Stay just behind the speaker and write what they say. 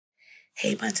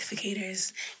Hey,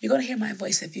 pontificators. You're going to hear my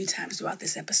voice a few times throughout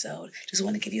this episode. Just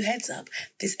want to give you a heads up.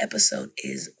 This episode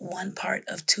is one part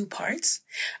of two parts.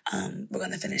 We're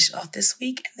going to finish off this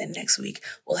week, and then next week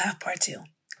we'll have part two.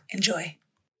 Enjoy.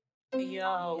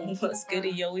 Yo, what's good?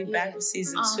 Yo, we back with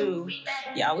season 2.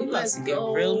 Y'all, we about to get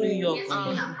real New York.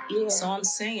 So I'm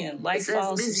saying, like,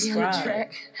 follow,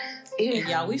 subscribe. And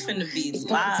y'all, we finna be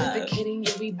live.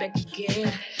 Yeah, we back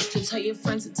again. To tell your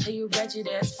friends, to tell your wretched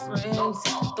ass friends.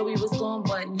 Thought we was gone,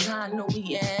 but nah, no,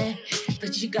 we ain't.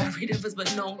 But you got rid of us,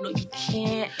 but no, you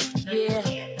can't.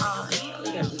 Yeah,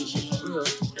 we gotta do this shit for real. You know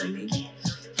what I mean?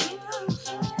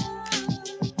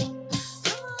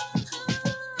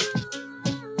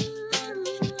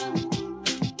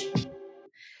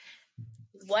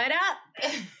 What up?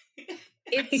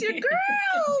 It's your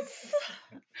girls.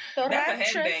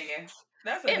 That's a headbanger.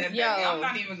 That's a headbanger. I'm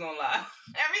not even gonna lie.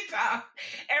 Every time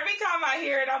I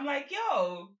hear it, I'm like,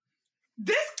 yo,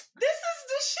 this is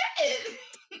the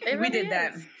shit. We did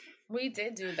that. We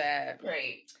did do that.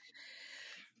 Right.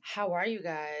 How are you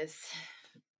guys?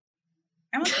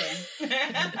 I'm okay.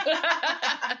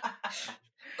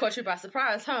 Caught you by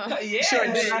surprise, huh? Yeah, sure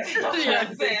did.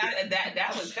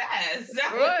 That was fast.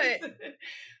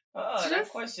 That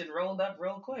question rolled up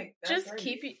real quick. That's just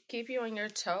keep you on your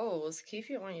toes. Keep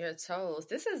you on your toes.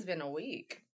 This has been a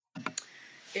week.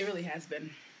 It really has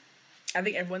been. I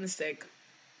think everyone's sick.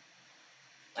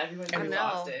 Everyone's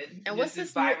exhausted. And what's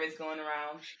this virus going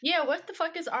around? Yeah, what the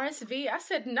fuck is RSV? I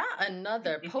said not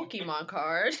another Pokemon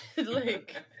card.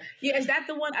 Like, yeah, is that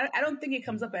the one? I don't think it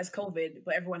comes up as COVID,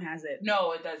 but everyone has it.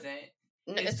 No, it doesn't.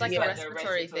 It's like a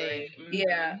respiratory thing. Mm-hmm.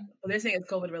 Yeah, well, they're saying it's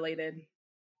COVID related.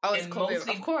 Oh, it's COVID,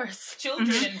 of course. Children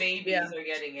and babies are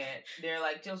getting it. They're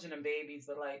like children and babies,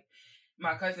 but like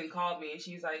my cousin called me and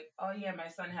she's like, "Oh yeah, my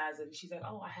son has it." And she's like,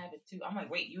 "Oh, I have it too." I'm like,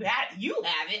 "Wait, you have it?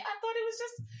 I thought it was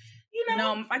just."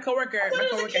 No, my coworker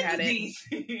had it.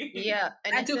 Yeah,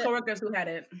 and I had 2 coworkers who had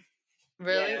it.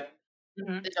 Really? Yeah.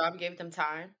 Mm-hmm. The job gave them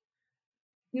time?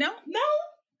 No.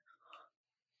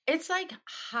 It's like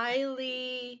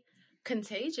highly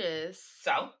contagious.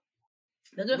 So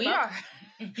we are.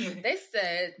 They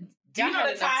said. Do you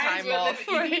know the times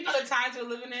we're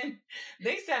living in?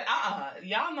 They said,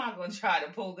 y'all not gonna try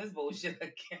to pull this bullshit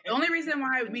again. The only reason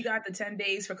why we got the 10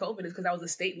 days for COVID is because that was a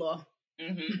state law.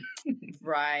 Mm-hmm.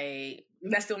 Right.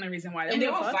 That's the only reason why. And they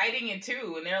were fighting it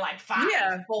too, and they're like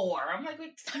 5, 4. I'm like,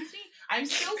 excuse me, I'm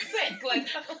still sick. Like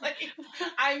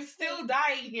I'm still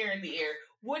dying here in the air.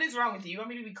 What is wrong with you? You want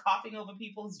me to be coughing over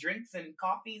people's drinks and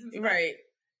coffees and stuff? Right.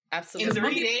 Absolutely. In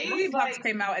 3 days, Monkeypox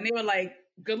came out, and they were like,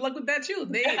 "Good luck with that too."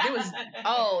 They was.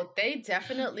 Oh, they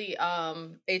definitely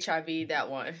HIV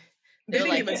that one. They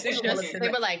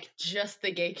were like, just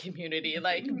the gay community.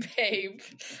 Like, babe,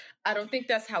 I don't think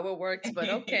that's how it works, but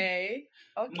okay.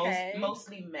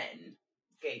 Mostly men.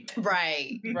 Gay men.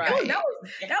 Right.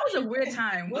 That was a weird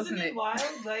time, wasn't it? Wild?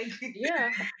 Like, yeah.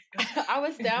 I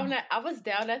was down at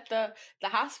the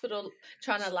hospital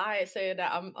trying to lie and saying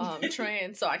that I'm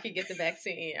trans so I could get the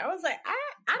vaccine. I was like,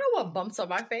 I don't want bumps on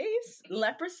my face.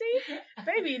 Leprosy?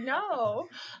 Baby, no.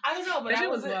 I don't know, but I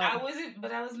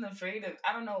wasn't afraid of.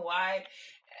 I don't know why.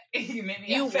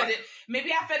 Maybe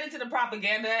I fed into the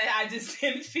propaganda. I just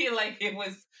didn't feel like it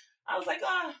was. I was like,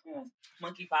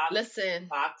 monkeypox. Listen,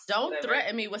 don't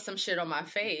threaten me with some shit on my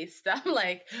face. I'm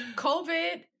like,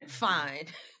 COVID, fine.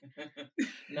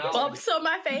 No. Bumps on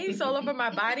my face, all over my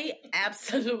body?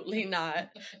 Absolutely not.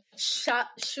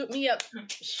 Shoot me up.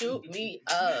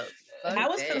 I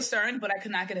was concerned, but I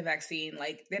could not get a vaccine.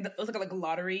 Like, it was like a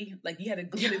lottery. Like, you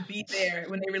had to be there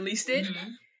when they released it. Mm-hmm.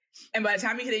 And by the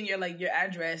time you hit in your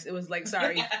address, it was like,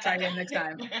 sorry, try again next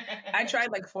time. I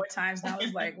tried like 4 times, and I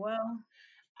was like, well,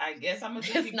 I guess I'm gonna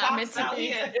just it's not meant to be.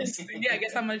 Yeah, I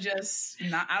guess I'm gonna just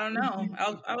not. I don't know.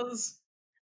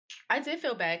 I did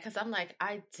feel bad because I'm like,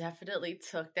 I definitely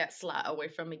took that slot away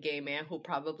from a gay man who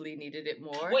probably needed it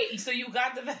more. Wait, so you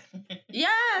got the vaccine?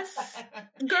 Yes,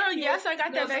 girl. Yes, I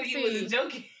got that vaccine. So you was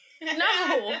joking.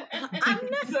 No, I'm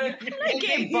not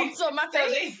getting bumps on my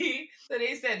face. So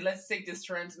they said, let's take this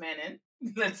trans man in.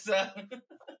 Let's.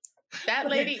 That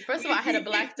lady, first of all, I had a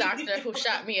black doctor who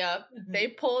shot me up. They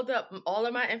pulled up all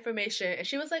of my information and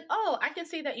she was like, "Oh, I can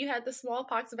see that you had the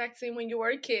smallpox vaccine when you were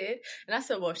a kid." And I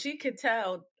said, well, she could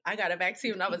tell I got a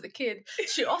vaccine when I was a kid.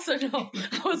 She also know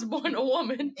I was born a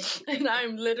woman and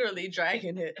I'm literally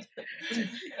dragging it.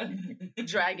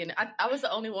 I was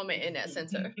the only woman in that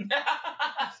center.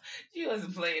 She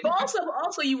wasn't playing. But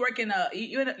also you work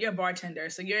you're a bartender,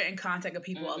 so you're in contact with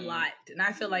people a lot. And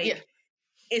I feel like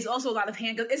it's also a lot of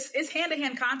it's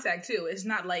hand-to-hand contact too. It's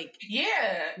not like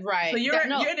right. So you're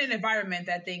in an environment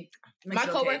that my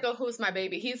coworker who's my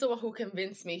baby, he's the one who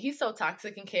convinced me. He's so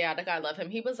toxic and chaotic. I love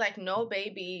him. He was like, no,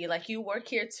 baby, like you work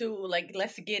here too. Like,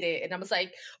 let's get it. And I was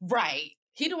like, right.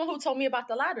 He the one who told me about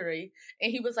the lottery.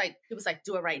 And he was like,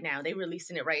 do it right now. They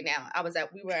releasing it right now.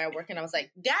 We were at work and I was like,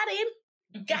 got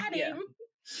him.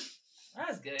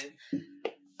 That's good.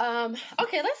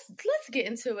 Okay, let's get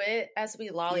into it as we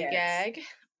lollygag. Yes.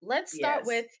 Let's start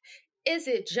with, is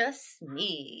it just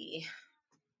me?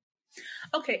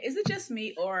 Okay, is it just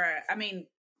me, or I mean,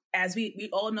 as we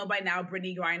all know by now,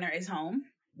 Brittney Griner is home.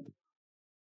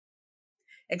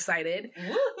 Excited.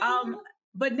 Woo-hoo.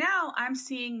 But now I'm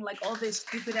seeing like all this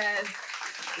stupid ass.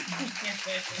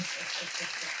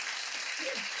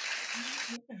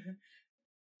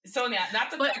 Sonia,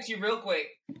 not to cut you real quick.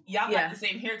 Y'all got the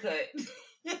same haircut.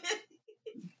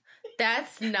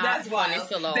 That's not funny,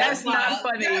 Salome. That's not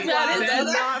funny. That's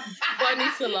not funny,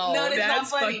 Salome. No,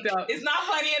 that's not funny. Fucked up. It's not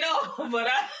funny at all. But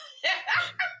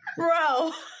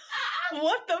bro,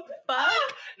 what the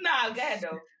fuck? Nah, go ahead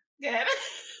though. Go ahead.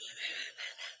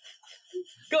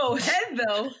 Go ahead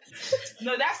though.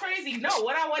 No, that's crazy. No,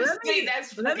 what I want to say,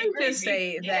 that's let me crazy. just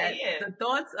say that the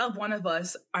thoughts of one of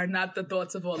us are not the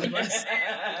thoughts of all of us.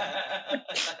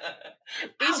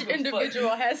 Each individual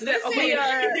has we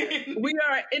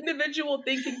are individual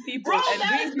thinking people. Bro, and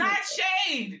that is not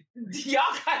shade. Y'all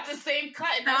got the same cut.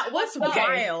 What's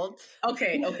wild?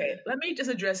 Okay. Let me just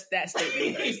address that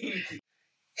statement first.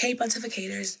 Hey,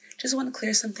 pontificators, just want to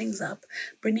clear some things up.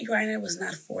 Brittney Griner was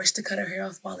not forced to cut her hair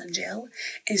off while in jail.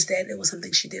 Instead, it was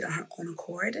something she did on her own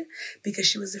accord because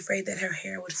she was afraid that her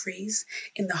hair would freeze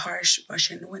in the harsh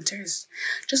Russian winters.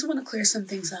 Just want to clear some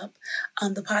things up.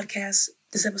 On the podcast,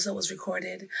 this episode was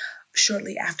recorded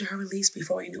shortly after her release,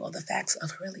 before we knew all the facts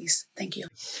of her release. Thank you.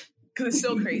 Because it's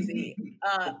so crazy.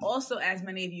 Also, as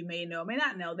many of you may know, may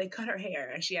not know, they cut her hair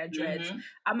and she had dreads. Mm-hmm.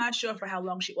 I'm not sure for how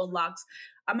long locks.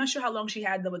 I'm not sure how long she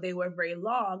had them, but they were very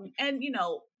long. And, you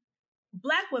know,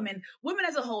 Black women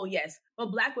as a whole, yes.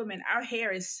 But Black women, our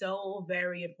hair is so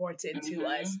very important to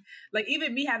us. Like,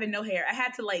 even me having no hair, I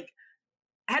had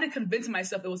to convince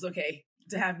myself it was okay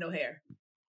to have no hair.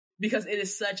 Because it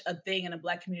is such a thing in a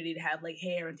Black community to have, like,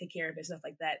 hair and take care of it, stuff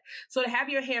like that. So to have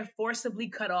your hair forcibly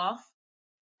cut off,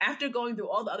 after going through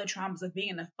all the other traumas of being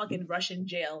in a fucking Russian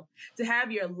jail, to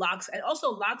have your locks, and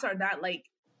also locks are not like,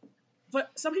 for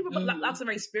some people, locks are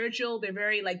very spiritual. They're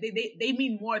very like, they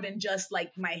mean more than just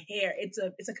like my hair. It's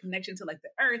a connection to like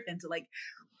the earth and to like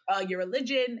your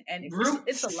religion, and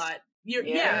it's a lot.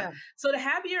 So to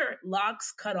have your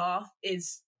locks cut off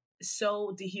is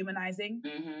so dehumanizing.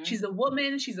 Mm-hmm. She's a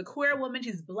woman. She's a queer woman.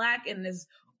 She's Black in this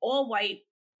all white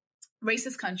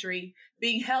racist country,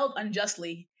 being held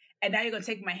unjustly. And now you're going to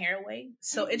take my hair away.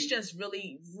 So it's just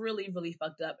really, really, really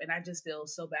fucked up. And I just feel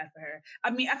so bad for her.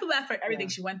 I mean, I feel bad for everything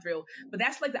she went through. But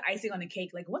that's like the icing on the cake.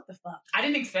 Like, what the fuck? I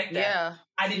didn't expect that. Yeah.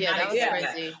 I did not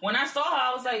expect that. When I saw her,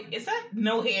 I was like, is that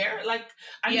no hair? Like,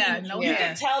 I mean, you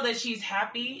can tell that she's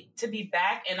happy to be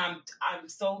back. And I'm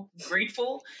so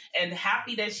grateful and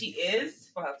happy that she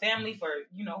is, for her family, for,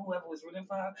 you know, whoever was rooting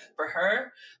for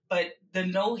her. But the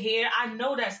no hair, I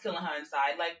know that's killing her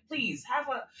inside. Like, please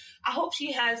I hope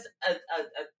she has a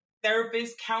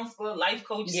therapist, counselor, life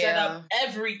coach set up,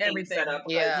 everything set up.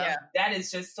 Because that is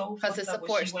just so because the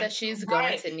support that she's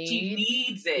going to need. She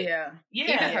needs it.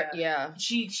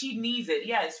 She needs it.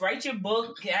 Yes, write your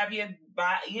book, have your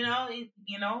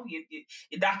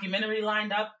documentary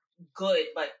lined up, good.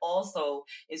 But also,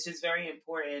 it's just very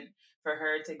important for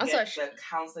her to get the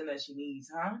counseling that she needs.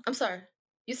 Huh? I'm sorry.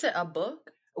 You said a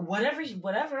book?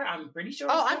 Whatever, I'm pretty sure.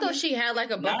 Oh, I thought she had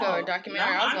like a book or a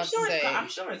documentary. I was about to say. I'm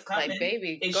sure it's coming. Like,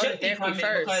 baby, it go should to be therapy coming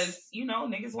first. Because, you know,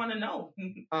 niggas want to know.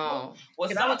 Oh.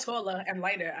 If I was taller and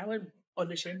lighter, I would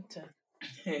audition to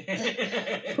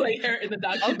play her in the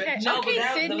documentary. Okay,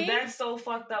 Sydney. That's so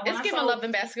fucked up. It's giving Love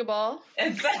and Basketball.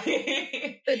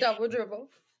 Exactly. The double dribble.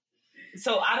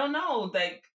 So, I don't know,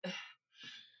 like,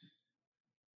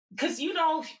 because you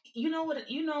know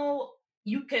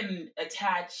you can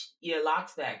attach your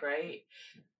locks back, right?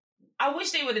 I wish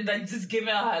they would have just given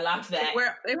her locks back.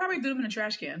 They probably threw them in a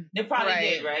trash can. They probably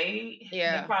did, right?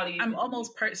 Yeah. I'm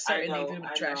almost certain they threw them in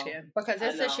a trash can. Because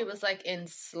it said she was like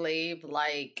enslaved,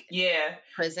 like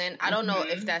prison. I don't know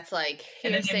if that's like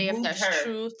hearsay, if that's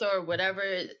truth or whatever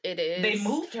it is. They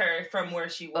moved her from where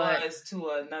she was to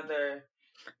another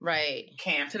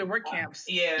camp, to the work camps.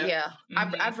 Yeah.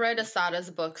 Mm-hmm. I've read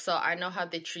Asada's book, so I know how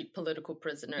they treat political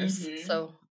prisoners. Mm-hmm.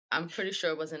 So I'm pretty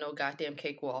sure it wasn't no goddamn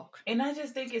cakewalk. And I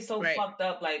just think it's so fucked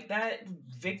up. Like that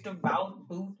Victor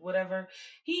Booth, whatever.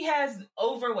 He has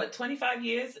over 25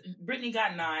 years. Brittany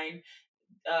got 9.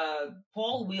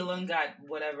 Paul Whelan got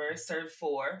whatever, served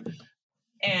 4.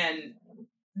 And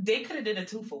they could have did a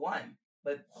 2 for 1.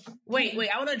 But wait,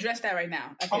 I want to address that right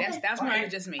now. Okay, that's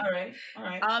not just me. All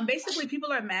right. Basically,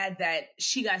 people are mad that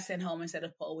she got sent home instead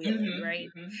of Paul Whelan, right?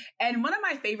 Mm-hmm. And one of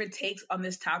my favorite takes on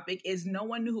this topic is no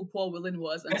one knew who Paul Whelan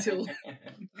was until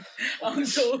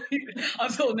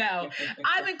until now.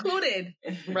 I'm included.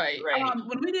 Right.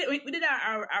 When we did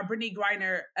our Brittany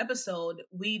Griner episode,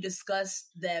 we discussed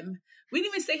them. We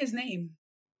didn't even say his name.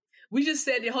 We just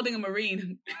said they're holding a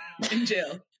Marine in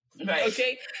jail. Right.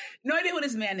 Okay. No idea who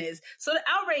this man is. So the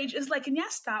outrage is like, can y'all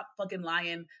stop fucking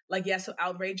lying? Like, yeah, so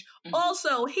outrage. Mm-hmm.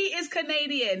 Also, he is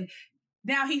Canadian.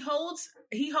 Now he holds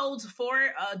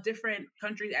 4 different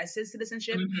countries as his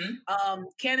citizenship. Mm-hmm.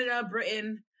 Canada,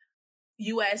 Britain,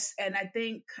 US, and I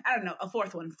don't know, a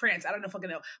 4th one, France. I don't know fucking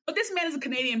know. But this man is a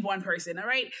Canadian born person, all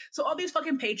right? So all these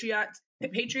fucking patriots,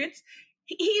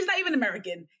 he's not even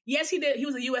American. Yes, he did. He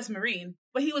was a US Marine,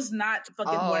 but he was not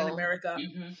fucking born in America.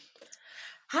 Mm-hmm.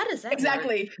 How does that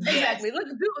exactly? work? Exactly. Look,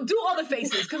 do all the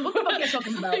faces because what the fuck are you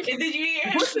talking about? And did you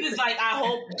hear? She was like,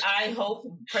 "I hope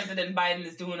President Biden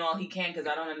is doing all he can because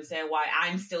I don't understand why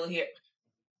I'm still here."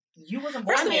 You wasn't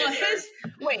born there.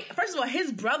 First of all,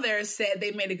 his brother said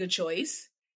they made a good choice.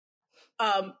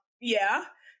 Yeah,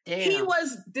 damn. He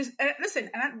was this. Listen,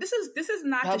 this is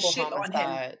not Double to shit homicide. on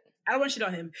him. I don't want to shit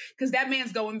on him because that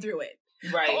man's going through it.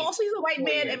 Right. Also, he's a white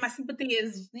man, and my sympathy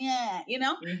is, you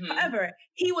know? Mm-hmm. However,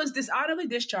 he was dishonorably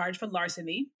discharged for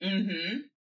larceny. Mm-hmm.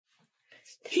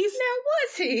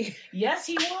 Was he? Yes,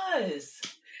 he was.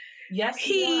 Yes,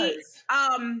 he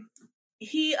was.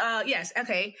 Yes,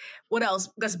 okay. What else?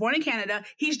 Because born in Canada,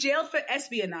 he's jailed for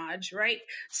espionage, right?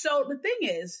 So the thing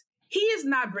is, he is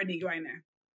not Brittany Griner.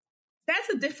 That's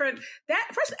a different,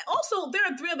 also, there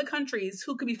are 3 other countries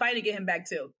who could be fighting to get him back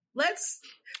too.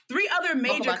 3 other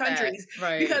major countries,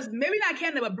 right? Because maybe not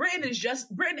Canada, but Britain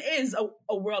is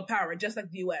a world power, just like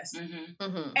the U.S. Mm-hmm.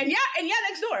 Mm-hmm. And y'all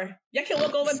next door. Y'all can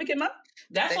walk over and pick him up.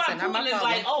 That's why Putin is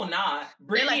like, oh nah,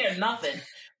 Brittany or nothing,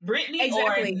 Brittany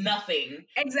or nothing.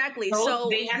 Exactly. So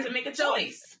they have to make a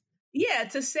choice. Yeah,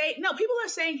 to say no. People are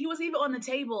saying he wasn't even on the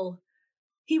table.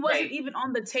 He wasn't even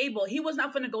on the table. He wasn't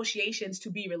up for negotiations to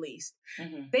be released.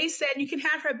 Mm-hmm. They said, you can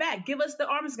have her back. Give us the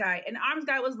arms guy. And the arms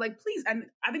guy was like, please. And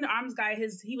I think the arms guy,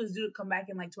 he was due to come back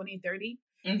in 2030.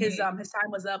 Mm-hmm. His time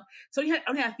was up. So he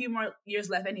only had a few more years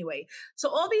left anyway. So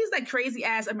all these crazy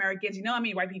ass Americans,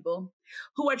 white people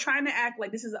who are trying to act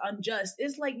like this is unjust.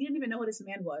 It's like, you didn't even know who this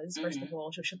man was, first of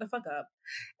all. So shut the fuck up.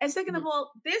 And second of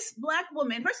all, this black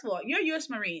woman, first of all, you're a U.S.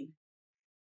 Marine.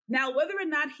 Now, whether or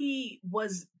not he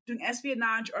was doing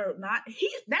espionage or not,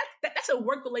 that's a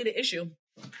work-related issue.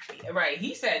 Right.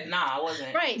 He said, nah, I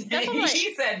wasn't. Right. That's what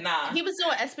he said, nah. He was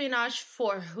doing espionage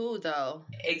for who, though?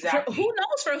 Exactly. Who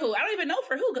knows for who? I don't even know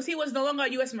for who, because he was no longer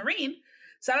a U.S. Marine.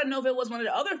 So I don't know if it was one of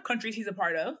the other countries he's a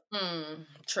part of.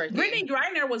 Tricky. Brittany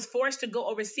Griner was forced to go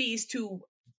overseas to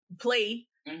play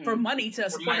for money to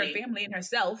support her family and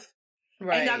herself.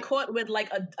 Right. And got caught with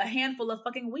a handful of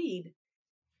fucking weed.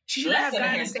 She should have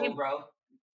gotten the same, bro.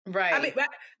 Right. I mean,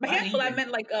 by handful, I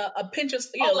meant a pinch of,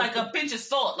 a pinch of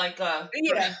salt, a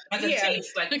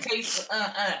taste,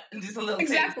 just a little.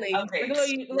 Exactly. Taste. Okay.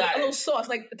 A little sauce,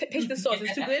 taste the sauce.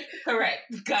 It's too good.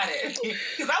 Correct. Got it.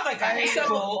 Because I was like, a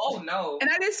handful. Oh no. And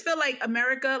I just feel like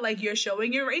America, you're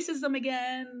showing your racism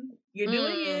again. You're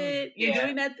doing it. You're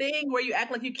doing that thing where you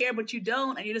act like you care, but you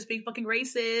don't, and you're just being fucking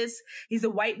racist. He's a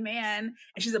white man,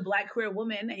 and she's a black queer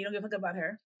woman, and you don't give a fuck about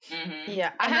her. Mm-hmm.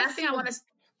 Yeah, I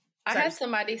had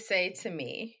somebody say to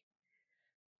me,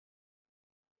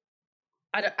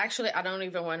 I don't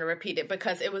even want to repeat it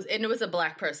because it was a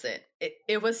black person.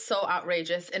 It was so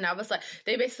outrageous. And I was like,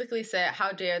 they basically said,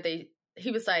 how dare they?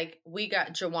 He was like, we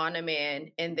got Joanna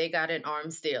Man and they got an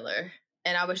arms dealer.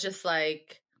 And I was just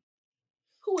like,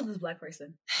 who was this black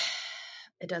person?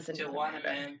 It doesn't Joanna matter.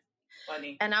 Man.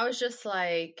 Funny. And I was just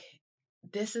like,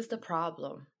 this is the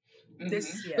problem.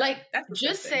 Mm-hmm.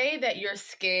 Just say that you're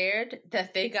scared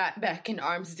that they got back an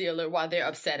arms dealer while they're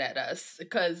upset at us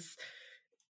because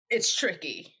it's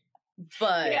tricky.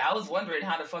 But yeah, I was wondering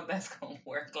how the fuck that's gonna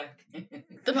work. But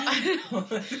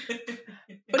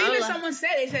even someone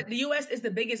said, they said the U.S. is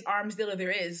the biggest arms dealer there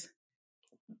is.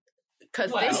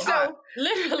 Because they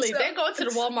go to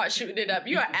the Walmart shooting it up.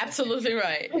 You are absolutely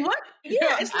right. What?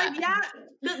 Yeah, it's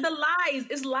the lies.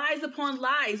 It's lies upon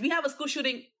lies. We have a school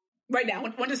shooting right now.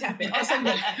 When just happened? On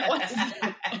Sunday.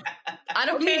 I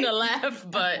don't mean to laugh,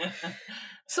 but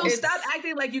So stop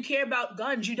acting like you care about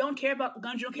guns. You don't care about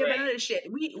guns. You don't care about none of this shit.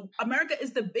 America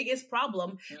is the biggest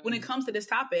problem when it comes to this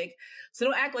topic. So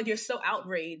don't act like you're so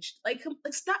outraged. Like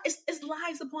stop. It's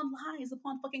lies upon lies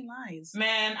upon fucking lies.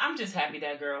 Man, I'm just happy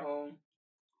that girl home.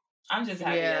 I'm just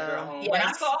happy that girl home. When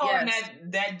I saw her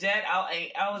in that jet,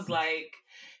 I was like,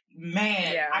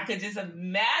 man, I could just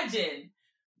imagine.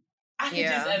 I could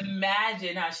just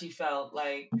imagine how she felt.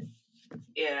 Like,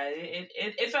 yeah,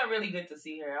 it felt really good to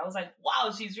see her. I was like,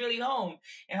 wow, she's really home.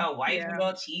 And her wife was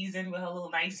all cheesing with her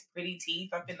little nice, pretty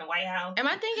teeth up in the White House. And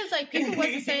my thing is, like, people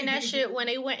wasn't saying that shit when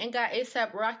they went and got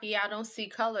A$AP Rocky. I don't see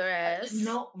color as.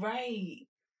 No, right.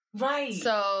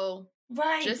 So,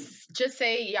 just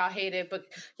say y'all hate it, but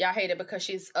y'all hate it because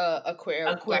she's a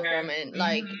queer black woman.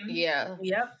 Like, Yep.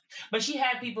 But she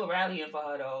had people rallying for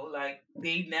her though. Like,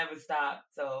 they never stopped.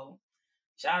 So,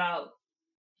 shout out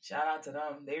to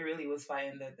them. They really was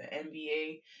fighting the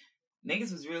NBA.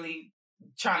 Niggas was really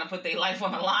trying to put their life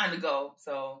on the line to go.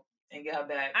 So, and get her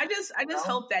back. I just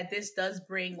hope that this does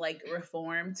bring like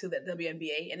reform to the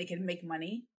WNBA and it can make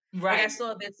money. Right. Like I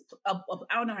saw this, I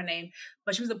don't know her name,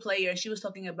 but she was a player and she was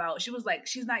talking about, she was like,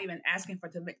 she's not even asking for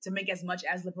to make as much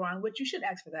as LeBron, which you should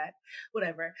ask for that,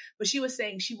 whatever. But she was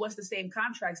saying she wants the same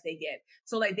contracts they get.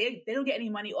 So like they don't get any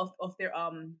money off their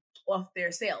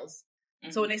sales.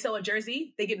 Mm-hmm. So when they sell a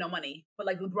jersey, they get no money, but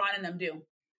like LeBron and them do.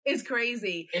 It's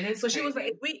crazy. It is. So crazy. She was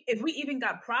like, if we even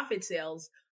got profit shares,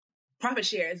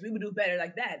 we would do better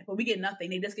like that. But we get nothing.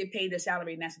 They just get paid their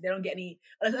salary, and they don't get any.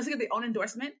 Unless they get their own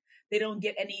endorsement, they don't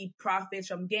get any profits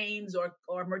from games or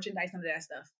merchandise, none of that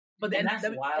stuff. But then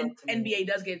the NBA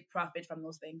does get profit from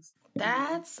those things.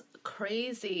 That's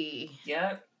crazy.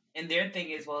 Yep. And their thing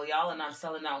is, well, y'all are not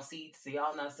selling out seats, so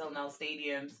y'all not selling out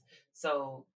stadiums,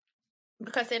 so.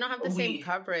 Because they don't have the same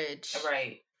coverage.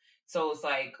 Right. So it's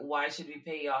like, why should we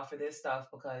pay y'all for this stuff?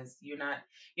 Because you're not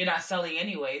selling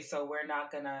anyway, so we're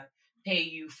not gonna pay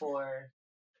you for,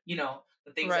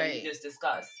 the things that we just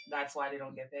discussed. That's why they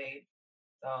don't get paid.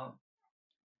 So,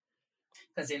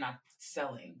 because they're not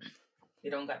selling. They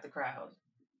don't got the crowd.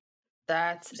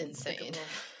 That's insane.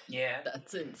 Yeah.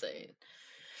 That's insane.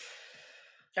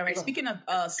 All right, speaking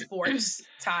of sports,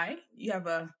 Ty, you have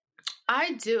a...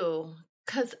 I do.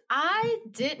 Because I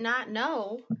did not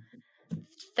know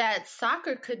that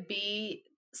soccer could be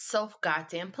so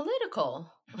goddamn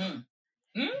political.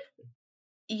 Mm-hmm.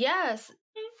 Yes.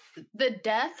 The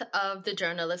death of the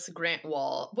journalist Grant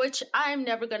Wahl, which I'm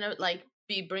never going to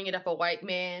be bringing up a white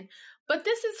man, but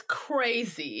this is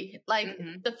crazy.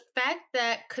 The fact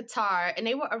that Qatar, and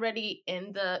they were already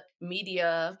in the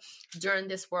media during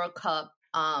this World Cup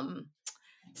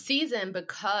season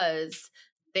because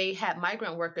they had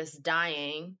migrant workers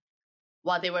dying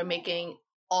while they were making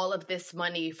all of this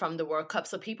money from the World Cup.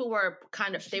 So people were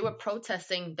they were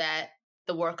protesting that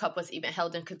the World Cup was even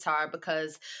held in Qatar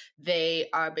because they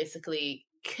are basically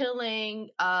killing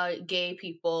gay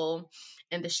people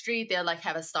in the street. They're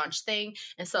have a staunch thing.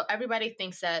 And so everybody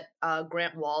thinks that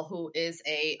Grant Wahl, who is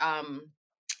a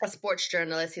sports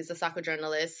journalist, he's a soccer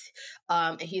journalist,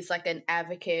 and he's an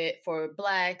advocate for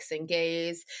Blacks and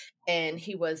gays, and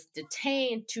he was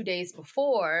detained 2 days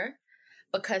before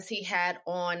because he had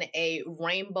on a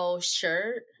rainbow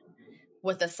shirt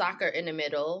with a soccer in the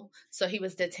middle. So he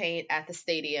was detained at the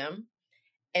stadium,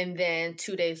 and then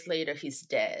 2 days later he's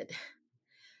dead.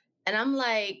 And I'm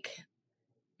like,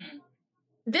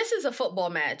 this is a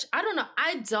football match. I don't know.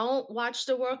 I don't watch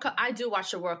the World Cup. I do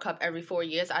watch the World Cup every 4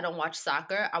 years. I don't watch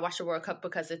soccer. I watch the World Cup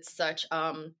because it's such,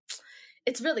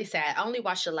 it's really sad. I only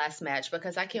watched the last match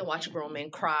because I can't watch grown men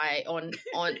cry on,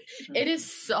 it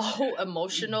is so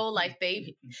emotional.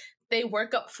 They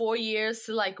work up 4 years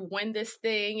to win this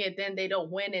thing, and then they don't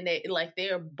win, and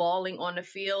they're bawling on the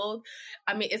field.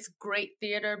 I mean, it's great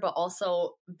theater, but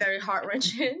also very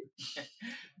heart-wrenching.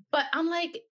 But I'm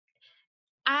the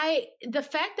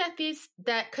fact that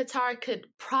Qatar could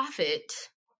profit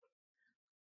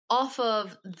off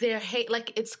of their hate,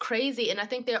 it's crazy. And I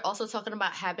think they're also talking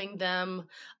about having them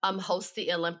host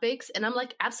the Olympics. And I'm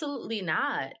absolutely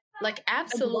not.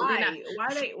 Absolutely not.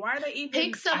 Why are they even...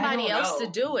 Pick somebody else to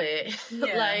do it.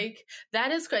 Yeah.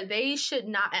 That is crazy. They should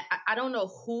not... I don't know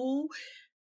who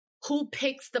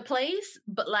picks the place,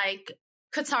 but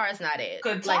Qatar is not it.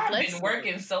 Qatar has been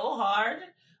working so hard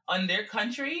on their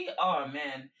country. Oh,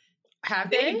 man.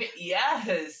 Have they?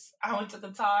 Yes. I went to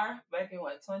Qatar back in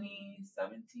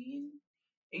 2017,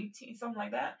 18, something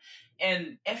like that.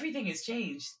 And everything has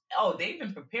changed. Oh, they've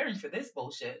been preparing for this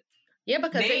bullshit. Yeah,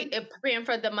 because they praying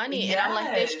for the money, yes. and I'm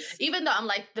like, even though I'm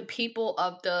like the people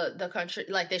of the country,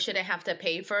 like they shouldn't have to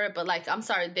pay for it, but like I'm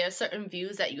sorry, there's certain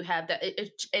views that you have that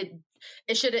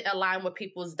it shouldn't align with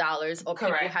people's dollars or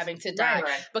people having to die.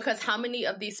 Right. Because how many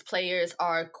of these players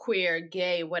are queer,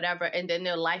 gay, whatever, and then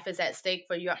their life is at stake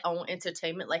for your own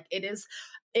entertainment? Like I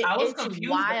was confused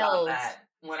wild. about that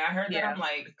when I heard that. I'm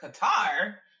like,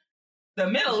 Qatar. The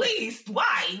Middle East?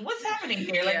 Why? What's happening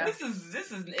here? Like this is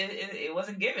it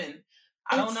wasn't given.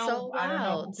 I don't know. So I don't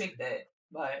know who picked that,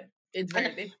 but it's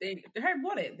very, they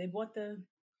bought it. They bought the.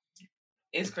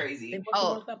 It's crazy. They bought the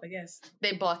World Cup, I guess.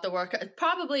 They bought the World Cup.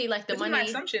 Probably like the money. This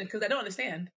is my assumption because I don't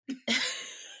understand.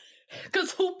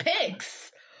 Because who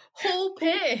picks? Who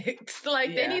picks?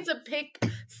 Like they need to pick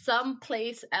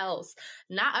someplace else,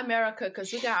 not America,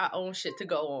 because we got our own shit to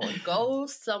go on. Go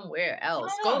somewhere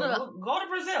else. Go to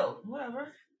Brazil,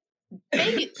 whatever.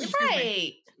 Maybe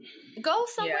right. Go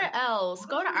somewhere else.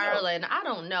 Go to Ireland. I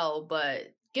don't know,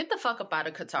 but get the fuck up out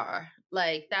of Qatar.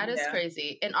 Like that is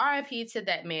crazy. And RIP to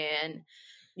that man.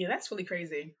 Yeah, that's really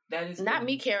crazy. That is not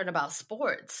me caring about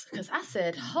sports, because I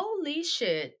said, holy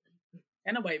shit.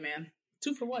 And a white man.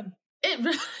 2 for 1.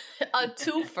 A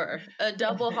twofer, a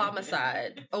double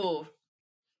homicide. Oh,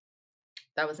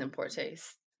 that was in poor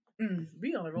taste.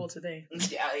 We on a roll today.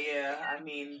 Yeah. I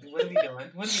mean, what are we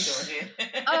doing? What are we doing here?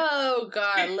 Oh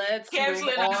God, let's move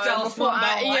on.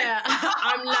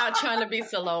 I'm not trying to be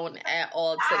Salone at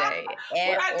all today.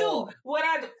 What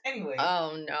I do. Anyway.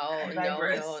 Oh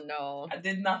no. I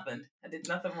did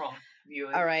nothing wrong.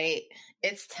 Viewers. All right,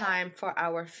 it's time for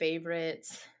our favorite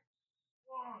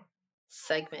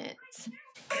segment.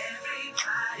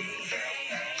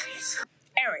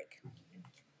 Eric,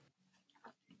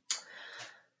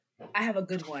 I have a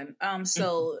good one.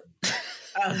 So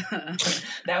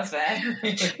that was fast.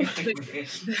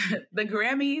 The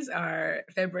Grammys are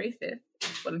February 5th,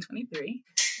 2023,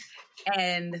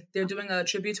 and they're doing a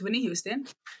tribute to Whitney Houston,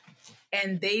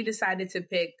 and they decided to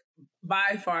pick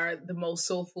by far the most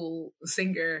soulful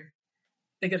singer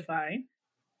they could find,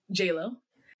 J-Lo.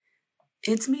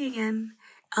 It's me again.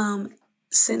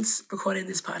 Since recording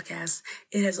this podcast,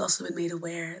 it has also been made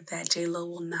aware that J-Lo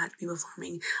will not be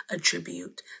performing a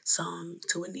tribute song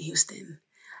to Whitney Houston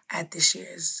at this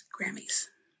year's Grammys,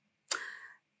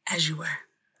 as you were.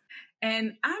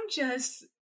 And I'm just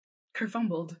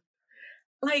kerfumbled.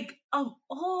 Like, of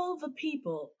all the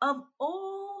people, you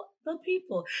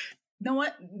know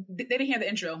what? They didn't hear the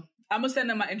intro. I'm going to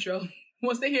send them my intro.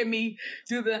 Once they hear me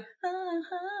do the,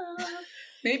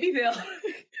 maybe they'll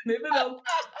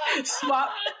swap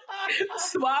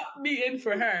me in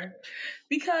for her.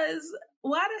 Because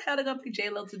why the hell are they going to pick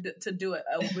J-Lo to do a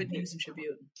Whitney Houston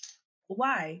tribute?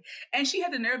 Why? And she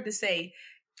had the nerve to say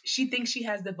she thinks she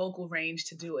has the vocal range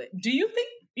to do it. Do you think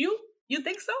you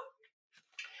think so?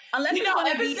 Unless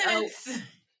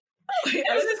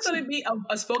it's going to be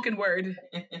a spoken word,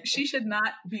 she should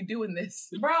not be doing this.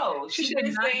 Bro, she should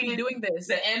not be doing this.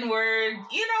 The N-word,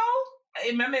 I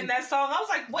remember in that song, I was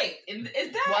like, wait,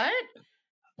 is that... What?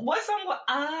 What song?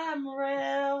 I'm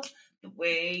real the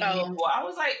way you are. I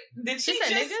was like, did she say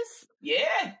just... niggas?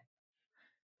 Yeah.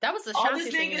 That was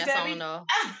Ashanti singing that song, though.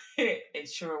 It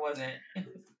sure wasn't.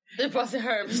 It wasn't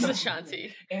her. It was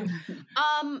Ashanti.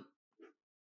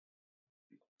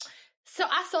 So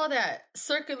I saw that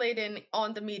circulating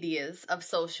on the medias of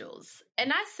socials.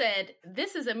 And I said,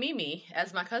 this is a meme,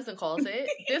 as my cousin calls it.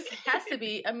 This has to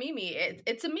be a meme.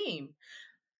 It's a meme.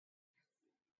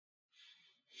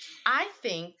 I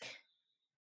think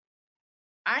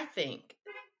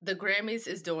the Grammys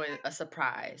is doing a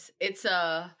surprise. It's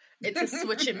a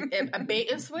switch, a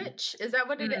bait and switch. Is that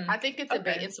what it is? I think it's a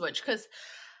bait and switch. Because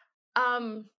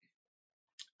of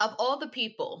all the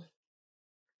people,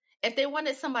 if they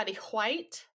wanted somebody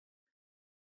white,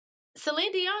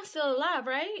 Celine Dion's still alive,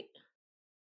 right?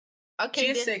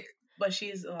 Okay, she's sick, but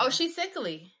she's she's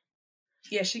sickly.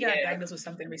 Yeah, she got diagnosed with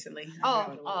something recently.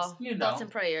 Thoughts and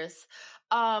prayers.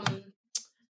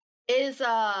 Is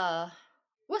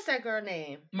what's that girl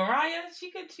name? Mariah? She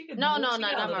could. No, not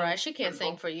Mariah. She can't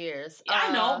sing for years. Yeah,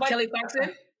 I know. But Kelly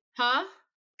Clarkson? Huh?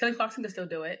 Kelly Clarkson can still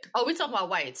do it. Oh, we talking about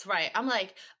whites, right? I'm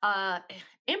like,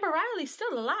 Amber Riley's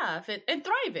still alive and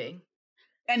thriving.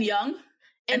 And young.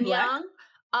 And young.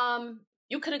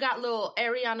 You could have got little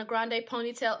Ariana Grande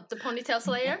ponytail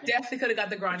slayer. Definitely could have got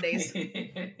the Grandes.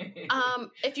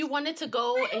 If you wanted to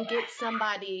go and get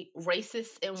somebody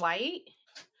racist and white,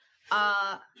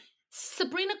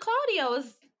 Sabrina Claudio,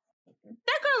 is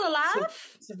that girl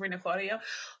alive? Sabrina Claudio.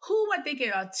 Who am I thinking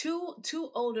of?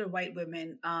 Two older white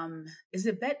women. Is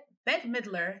it Bette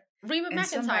Midler? Reba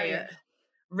McEntire.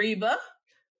 Reba.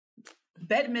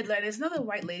 Bette Midler. There's another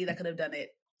white lady that could have done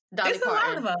it. Dolly It's Parton. a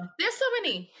lot of them. There's so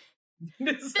many.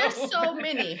 There's so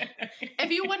many.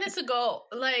 If you wanted to go,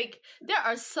 like, there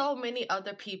are so many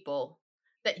other people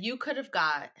that you could have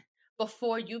got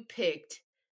before you picked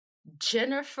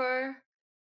Jennifer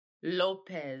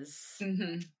Lopez.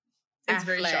 Mm-hmm. It's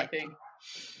very shocking.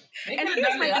 And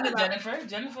here's my thing about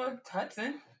Jennifer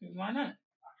Hudson. Why not?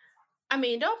 I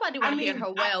mean, nobody want to hear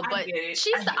her well, but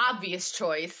she's the obvious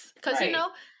choice because you know,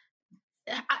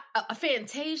 a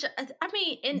Fantasia. I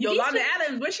mean, and Yolanda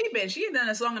Adams, where's she been? She ain't done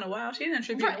a song in a while. She ain't done a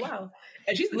tribute in a while,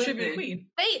 and she's the tribute queen.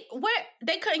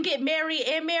 They couldn't get Mary,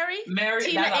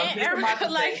 Tina and Erica.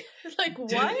 Like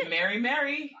what?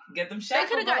 Mary, get them shots. They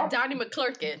could have got Donnie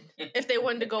McClurkin if they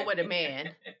wanted to go with a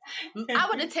man. I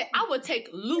would take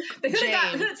Luke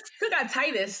James. Could have got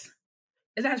Titus.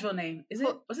 Is that his real name? Is it?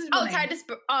 What's his real name? Titus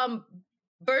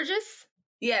Burgess?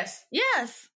 Yes.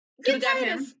 Get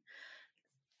Titus.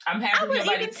 I'm happy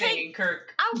nobody's saying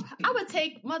Kirk. I would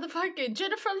take motherfucking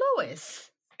Jennifer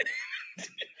Lewis.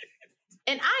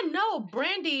 And I know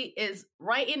Brandy is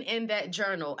writing in that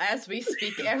journal as we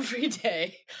speak every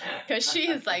day. Because she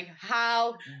is like,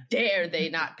 how dare they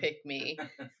not pick me?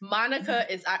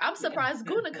 Monica is, I'm surprised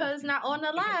Gunica is not on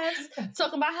the lives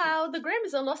talking about how the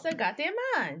Grammys have lost their goddamn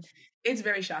mind. It's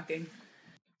very shocking.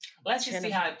 Let's just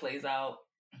see how it plays out.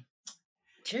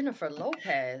 Jennifer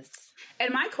Lopez.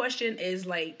 And my question is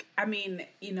like, I mean,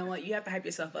 you know what? You have to hype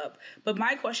yourself up. But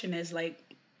my question is like,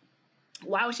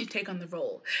 why would she take on the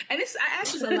role? And I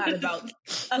ask this a lot about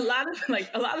a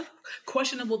lot of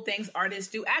questionable things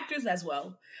artists do, actors as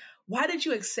well. Why did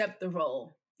you accept the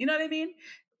role? You know what I mean?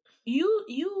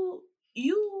 You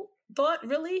thought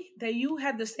really that you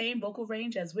had the same vocal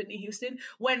range as Whitney Houston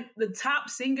when the top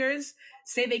singers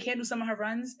say they can't do some of her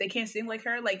runs, they can't sing like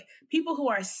her, like people who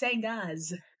are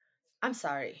singers. I'm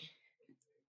sorry.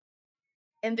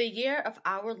 In the year of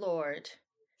our Lord,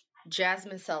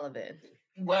 Jasmine Sullivan.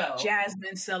 Well,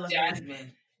 Jasmine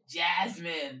Sullivan.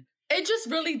 Jasmine. It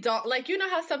just really don't, like, you know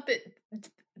how something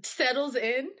settles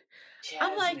in?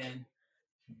 Jasmine. I'm like,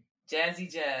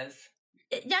 Jazzy Jazz.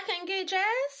 Y'all can get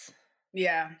Jazz?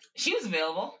 Yeah. She was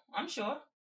available, I'm sure.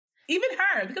 Even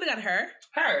her. We could have got her.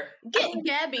 Her. Get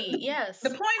Gabby, yes.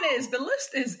 The point is, the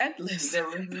list is endless.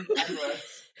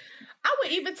 I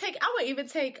would even take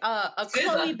a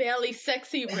Chloe Bailey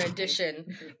sexy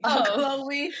rendition.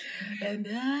 Chloe. And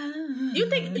you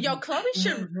think Chloe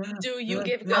should do "You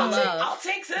Give Good Love"? I'll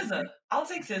take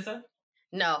SZA.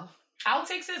 No. I'll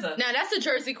take SZA. Now that's a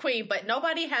Jersey Queen, but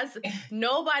nobody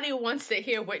wants to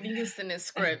hear Whitney Houston in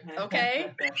script,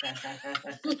 okay?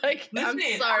 Like, listen, I'm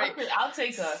sorry. I'll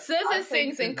take her. SZA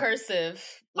sings in cursive.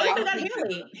 Like, we got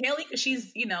Haley, because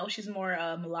she's more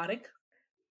melodic.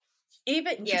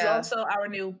 She's also our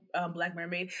new Black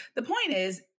Mermaid. The point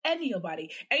is,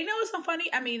 anybody. And you know what's so funny?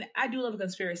 I mean, I do love a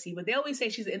conspiracy, but they always say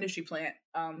she's an industry plant,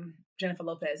 Jennifer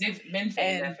Lopez. They've been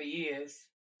saying that for years.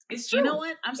 It's true. You know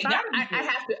what? I'm sorry.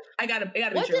 I gotta be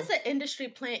true. What does an industry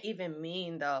plant even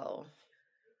mean, though?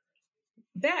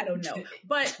 That I don't know.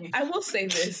 But I will say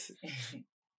this.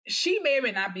 She may or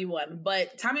may not be one,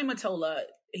 but Tommy Mottola,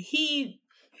 he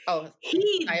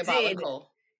diabolical.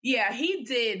 He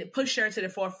did push her to the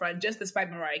forefront just despite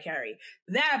Mariah Carey.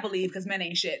 That I believe, because men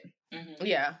ain't shit. Mm-hmm.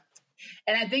 Yeah.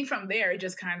 And I think from there, it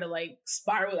just kind of like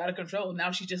spiraled out of control. Now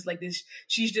she's just like this.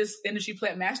 She's just industry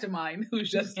plant mastermind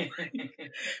who's just like,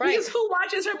 because who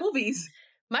watches her movies?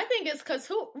 My thing is, because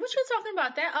what you talking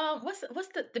about? That what's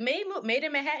the Made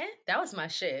in Manhattan? That was my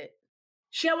shit.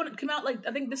 She had come out like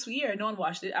I think this year. No one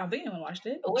watched it. I don't think anyone watched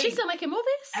it. Wait, she's still making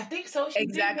movies? I think so. She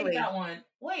did make that one.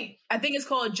 Wait, I think it's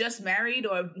called Just Married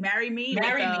or Marry Me.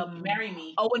 Marry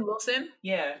Me. Owen Wilson.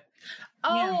 Yeah.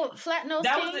 Oh, yeah. Flat Nose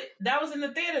King. That was in the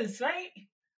theaters, right?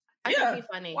 I think it's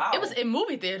funny. Wow. It was in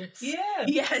movie theaters. Yeah.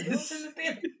 Yes. It was in the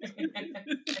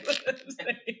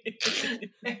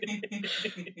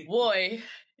theaters. Boy.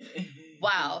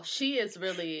 Wow. She is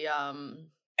really And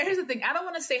here's the thing. I don't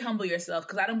want to say humble yourself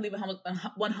because I don't believe in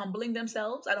one humbling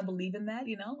themselves. I don't believe in that,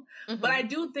 you know? Mm-hmm. But I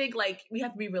do think, like, we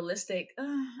have to be realistic.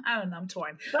 I don't know. I'm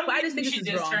torn. But I just think this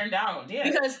is wrong. Turned down. Yeah.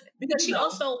 Because she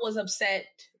also was upset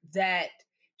that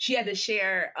she had to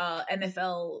share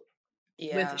NFL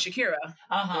with Shakira.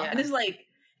 Uh-huh. And it's like,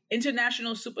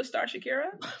 international superstar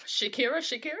Shakira? Shakira?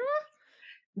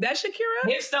 That's Shakira?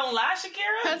 Hips don't lie,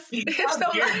 Shakira?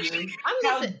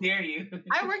 How dare you?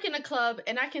 I work in a club,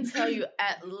 and I can tell you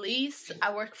at least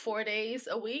I work 4 days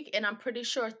a week, and I'm pretty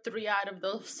sure 3 out of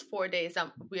those 4 days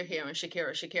we're hearing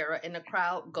Shakira, and the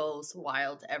crowd goes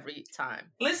wild every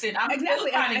time. Listen, I'm still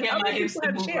trying to get my hips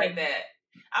to move like that.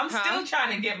 I'm still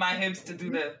trying to get my hips to do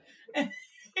the...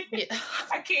 Yeah.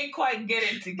 I can't quite get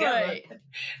it together. Right.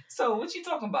 So what you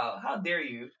talking about? How dare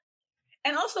you?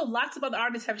 And also, lots of other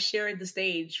artists have shared the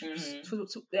stage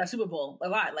Super Bowl a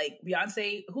lot. Like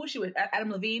Beyonce, who was she with? Adam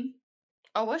Levine.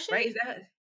 Oh, was she? Right? Is that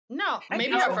no?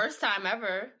 Maybe her first time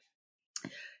ever.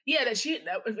 Yeah,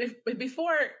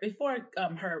 before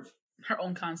her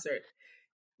own concert.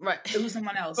 Right. It was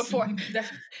someone else before the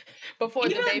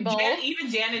Bay Bowl. Even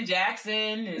Janet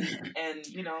Jackson and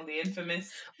the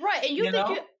infamous. Right, and you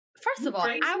think first of all,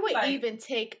 I would even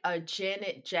take a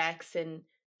Janet Jackson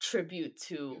tribute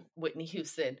to Whitney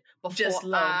Houston before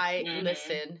I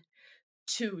listen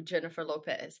to Jennifer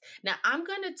Lopez. Now I'm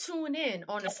gonna tune in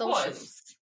on the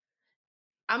socials.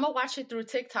 I'm gonna watch it through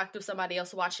TikTok through somebody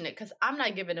else watching it because I'm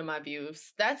not giving them my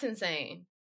views. That's insane.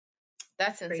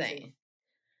 That's insane. Crazy.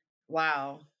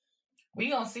 Wow. We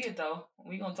gonna see it though.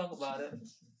 We gonna talk about it.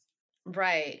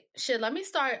 Right. Shit, let me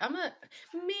start. I'm a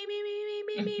me.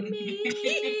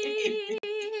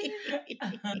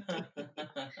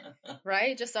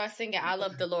 Right? Just start singing I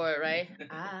Love the Lord, right?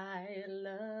 I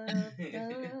love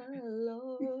the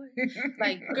Lord.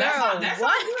 Like, girl,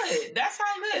 what? That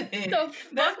sounds good. The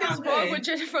fuck is wrong with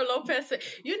Jennifer Lopez?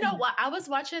 You know what? I was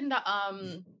watching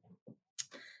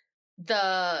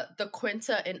the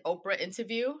Quinta and Oprah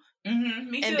interview.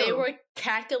 Me too. And they were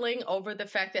cackling over the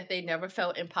fact that they never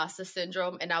felt imposter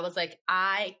syndrome. And I was like,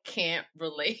 I can't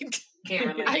relate.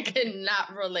 I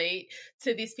cannot relate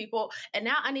to these people. And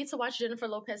now I need to watch Jennifer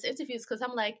Lopez interviews because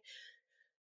I'm like,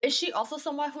 is she also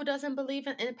someone who doesn't believe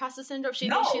in imposter syndrome? She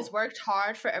thinks she's worked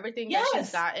hard for everything that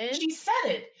she's gotten? She said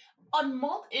it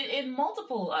in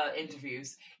multiple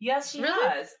interviews. Yes, she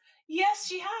has. Yes,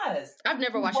 she has. I've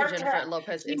never watched a Jennifer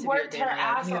Lopez interview. She worked her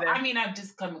ass off. I mean, I've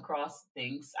just come across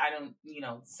things. I don't,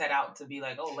 set out to be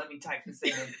like, oh, let me type this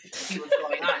in and see what's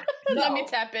going on. No. Let me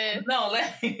tap in. No,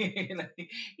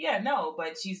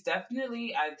 but she's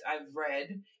definitely, I've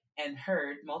read and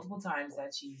heard multiple times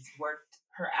that she's worked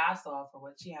her ass off for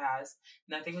what she has.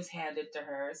 Nothing was handed to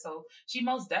her. So she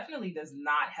most definitely does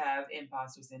not have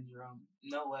imposter syndrome.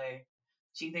 No way.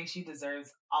 She thinks she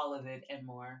deserves all of it and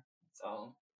more.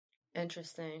 So...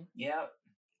 Interesting. Yep.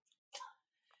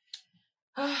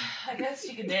 I guess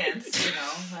she can dance,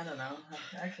 I don't know.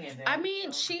 I can't dance. I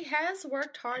mean, she has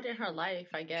worked hard in her life,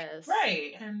 I guess.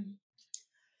 Right. And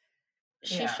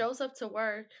she shows up to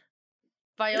work.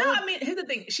 Viola... No, I mean, here's the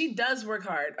thing. She does work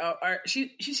hard. Or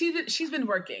she's been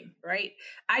working, right?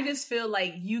 I just feel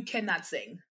like you cannot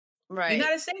sing. Right. You're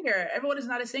not a singer. Everyone is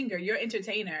not a singer. You're an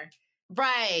entertainer.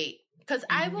 Right. Because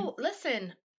I will...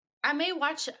 Listen... I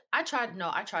tried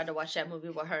to watch that movie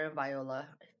with her and Viola.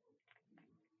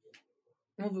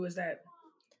 What movie was that?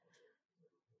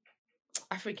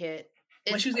 I forget.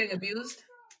 When she was getting abused?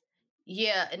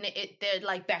 Yeah, and they're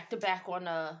like back to back on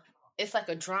it's like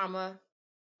a drama.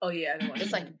 Oh yeah.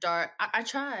 It's like dark. I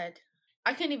tried.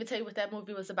 I couldn't even tell you what that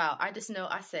movie was about. I just know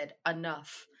I said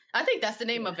enough. I think that's the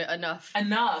name of it, Enough.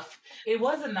 Enough. It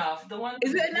was Enough. The one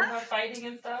is it Enough? Her fighting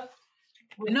and stuff?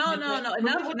 No, Enough.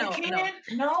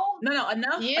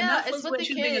 Yeah, Enough it's with the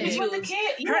kid. It's with the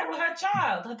kid. Yeah, with her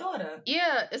child, her daughter.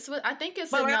 Yeah, I think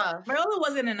it's Enough. Viola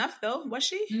wasn't enough though, was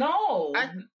she? No,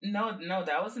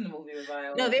 that wasn't the movie with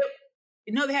Viola.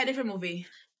 No, they had a different movie.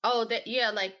 Oh,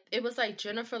 like it was like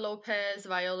Jennifer Lopez,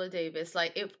 Viola Davis.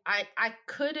 Like I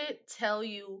couldn't tell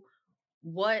you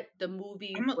what the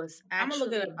movie was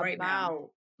actually right about. Now.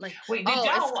 Like, wait, did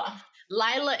y'all?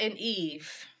 Lila and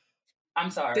Eve. I'm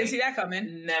sorry. Didn't see that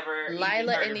coming. Never.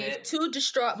 Lila and Eve, two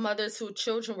distraught mothers whose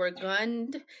children were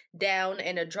gunned down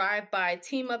in a drive-by,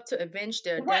 team up to avenge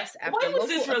their deaths after local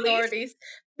authorities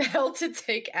failed to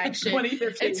take action in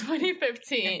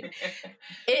 2015.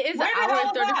 It is an hour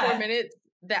and 34 minutes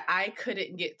that I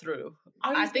couldn't get through.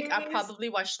 I think I probably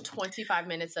watched 25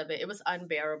 minutes of it. It was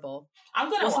unbearable. I'm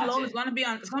gonna watch it. It's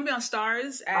gonna be on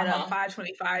Stars at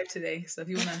 5:25 today. So if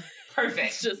you wanna,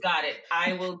 perfect, just got it.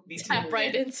 I will be tap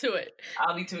right into it.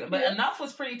 I'll be tuning. But Enough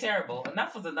was pretty terrible.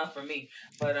 Enough was enough for me.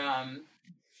 But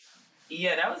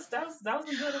yeah, that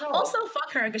wasn't good at all. Also,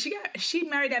 fuck her because she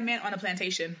married that man on a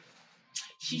plantation.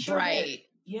 She sure did.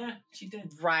 Yeah, she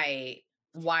did. Right.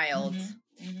 Wild.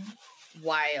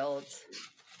 Wild.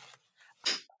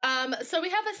 So we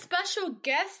have a special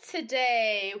guest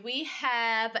today. We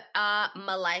have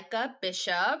Malika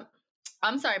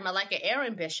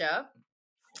Erin Bishop.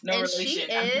 No and relation. She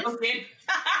is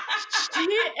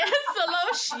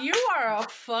Salone. You are a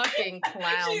fucking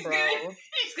clown, bro.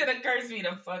 She's gonna curse me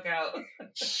the fuck out.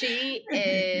 She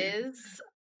is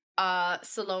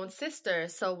Salone's sister,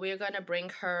 so we're gonna bring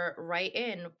her right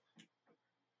in.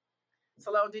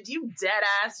 Salone, did you dead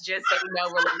ass just say no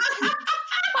relation?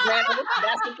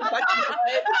 That's what the fuck you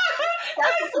said.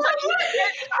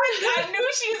 I knew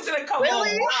she was gonna come on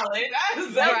wallet. I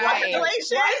was like,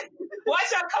 why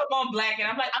y'all come on black? And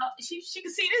I'm like, oh, she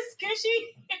can see this, can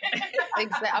she?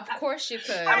 Exactly. Of course she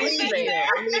could. I'm leaving.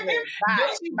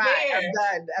 Bye.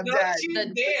 I'm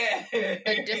done.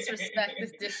 The disrespect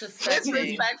is disrespectful.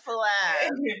 Disrespectful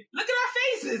ass. Look at our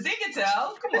faces. They can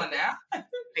tell. Come on now.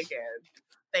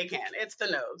 They can. It's the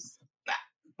nose.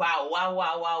 Wow.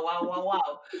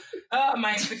 Oh,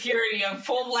 my insecurity on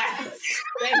full blast.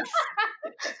 Thanks.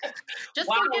 Just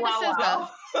go get a sizzle.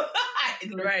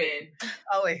 Right.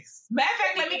 Always. Matter of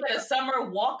fact, let me get a Summer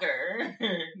Walker.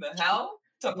 The hell?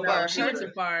 Talk about she went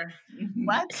too far.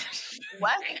 What?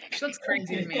 She looks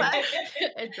crazy to me.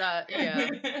 It's yeah.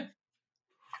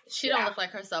 She don't look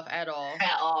like herself at all.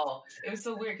 At all. It was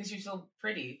so weird because she was so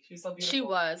pretty. She was so beautiful. She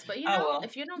was, but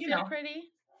if you don't feel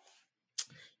pretty,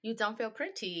 you don't feel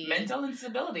pretty. Mental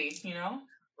instability,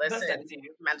 Listen,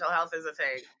 mental health is a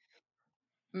thing.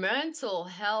 Mental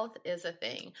health is a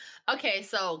thing. Okay,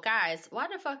 so guys, why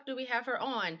the fuck do we have her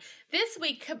on this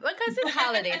week? Because it's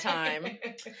holiday time. And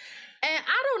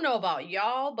I don't know about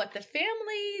y'all, but the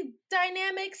family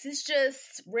dynamics is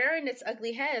just rearing its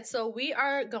ugly head. So we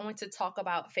are going to talk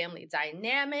about family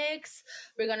dynamics.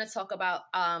 We're going to talk about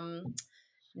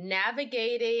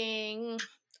navigating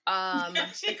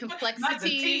the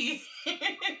complexities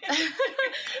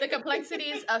the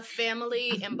complexities of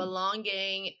family and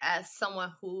belonging as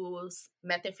someone who's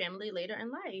met their family later in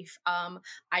life.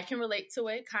 I can relate to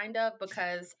it kind of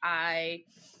because I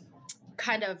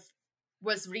kind of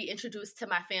was reintroduced to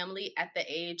my family at the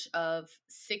age of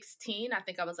 16. I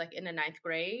think I was like in the 9th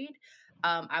grade.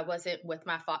 I wasn't with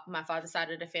my father's side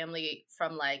of the family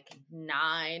from like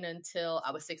 9 until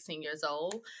I was 16 years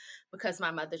old because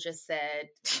my mother just said,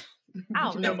 I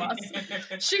don't know, boss.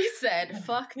 She said,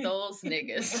 fuck those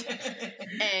niggas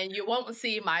and you won't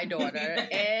see my daughter.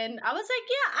 And I was like,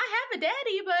 yeah, I have a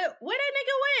daddy, but where that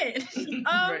nigga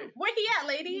went? Where he at,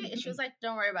 lady? And she was like,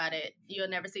 don't worry about it. You'll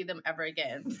never see them ever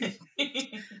again.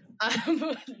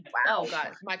 Oh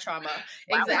God, my trauma.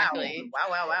 Exactly.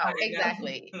 Wow.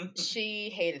 Exactly.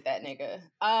 She hated that nigga.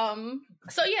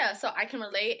 So I can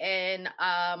relate, and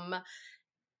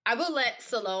I will let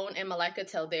Salone and Malika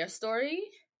tell their story,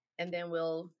 and then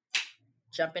we'll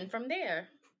jump in from there.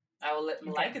 I will let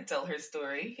Malika tell her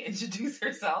story, introduce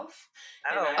herself.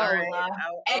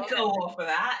 I'll echo off of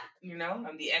that.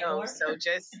 I'm the echoer. So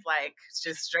just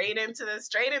straight into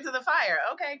the fire.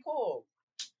 Okay, cool.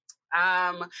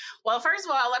 Well, first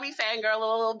of all, let me fangirl a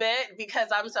little bit because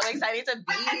I'm so excited to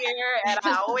be here, and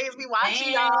I always be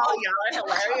watching y'all. Y'all are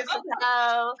hilarious as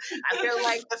hell. I feel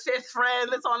like the 5th friend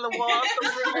that's on the wall. You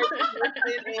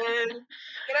know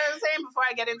what I'm saying? Before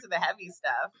I get into the heavy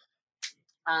stuff,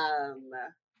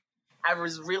 I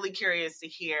was really curious to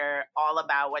hear all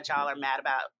about what y'all are mad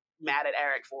at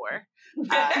Eric for.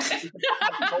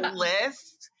 Whole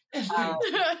list.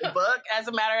 Book, as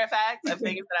a matter of fact, of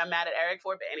things that I'm mad at Eric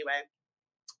for. But anyway,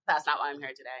 that's not why I'm here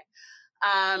today.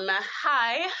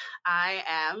 Hi, I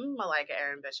am Malika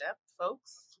Erin Bishop,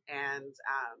 folks, and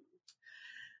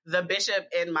the Bishop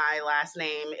in my last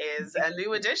name is a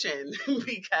new addition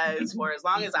because for as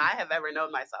long as I have ever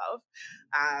known myself,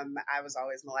 I was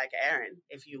always Malika Erin.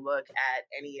 If you look at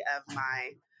any of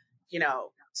my,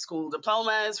 school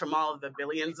diplomas from all of the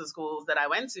billions of schools that I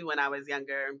went to when I was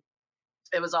younger,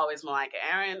 it was always Malika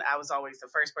Erin. I was always the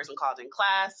first person called in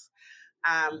class.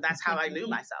 That's how I knew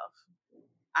myself.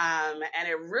 And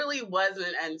it really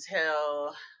wasn't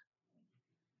until,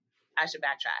 I should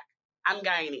backtrack. I'm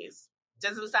Guyanese.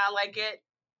 Doesn't sound like it.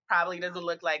 Probably doesn't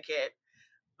look like it.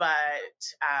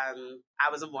 But I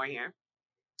wasn't born here.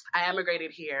 I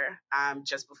emigrated here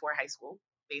just before high school,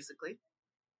 basically.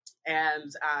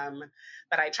 And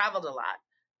but I traveled a lot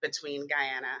between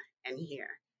Guyana and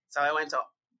here. So I went to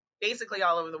basically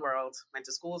all over the world, went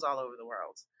to schools all over the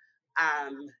world.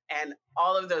 And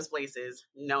all of those places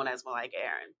known as Malika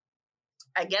Erin.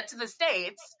 I get to the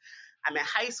States, I'm in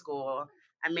high school,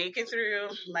 I make it through,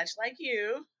 much like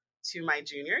you, to my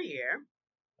junior year.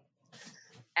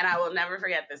 And I will never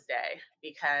forget this day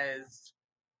because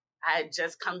I had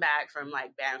just come back from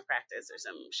like band practice or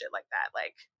some shit like that,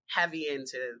 like heavy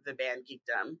into the band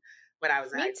geekdom. When I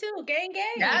was in Me too, gang.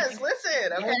 Yes,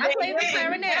 listen. Okay. I played the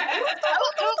clarinet.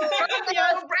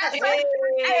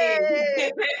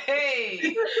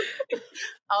 Hey.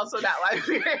 Also, not why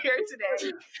we're here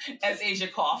today. As Asia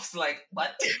coughs, like,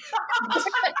 what?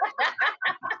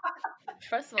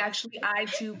 First of all, actually, I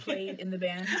too played in the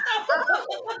band.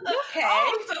 Okay.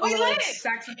 Oh, so we lit.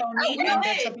 Saxophone and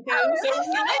Okay. trumpet.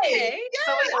 Okay.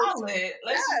 So we all lit.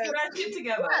 Let's just get our shit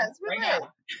together right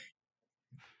now.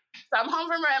 So I'm home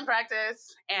from band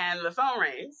practice and the phone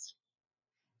rings.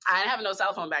 I didn't have no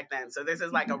cell phone back then. So this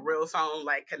is like a real phone,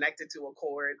 like connected to a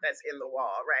cord that's in the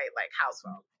wall, right? Like house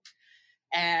phone.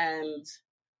 And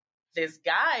this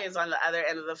guy is on the other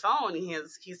end of the phone. He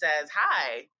says,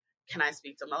 "Hi, can I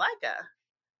speak to Malika?"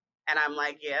 And I'm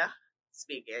like, "Yeah,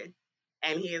 speaking."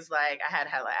 And he's like, I had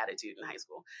hella attitude in high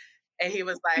school. And he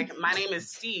was like, "My name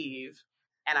is Steve,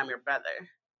 and I'm your brother."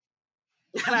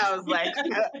 And I was like,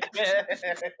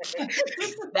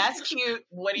 "That's cute.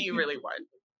 What do you really want?"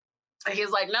 And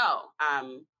he's like, "No,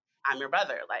 I'm your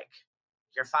brother. Like,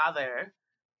 your father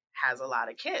has a lot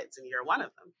of kids, and you're one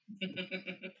of them."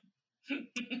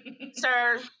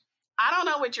 Sir, I don't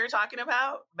know what you're talking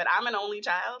about, but I'm an only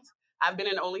child. I've been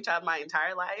an only child my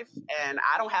entire life, and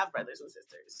I don't have brothers and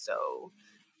sisters. So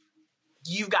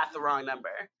you've got the wrong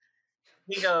number.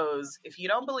 He goes, "If you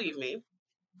don't believe me,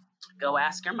 go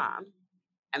ask your mom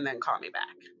and then call me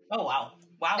back." Oh, wow.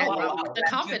 Wow. The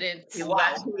confidence. He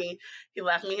left me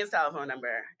his telephone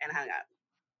number and hung up.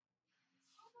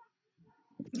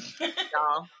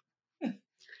 Y'all.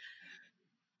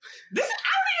 I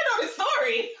don't even know the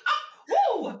story.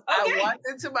 Woo! Okay. I walked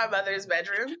into my mother's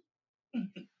bedroom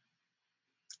and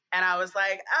I was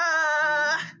like,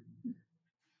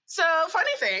 so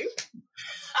funny thing.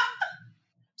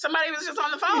 Somebody was just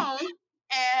on the phone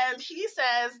and he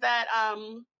says that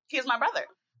he's my brother. ...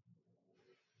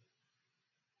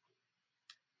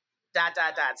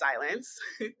 silence. ...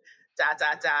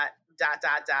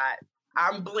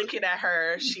 I'm blinking at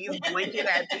her. She's blinking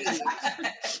at me.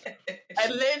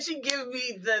 And then she gives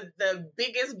me the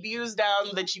biggest views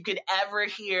down that you could ever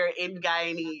hear in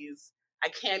Guyanese. I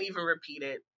can't even repeat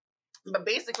it. But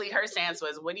basically her stance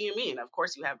was, "What do you mean? Of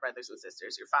course you have brothers and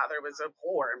sisters. Your father was a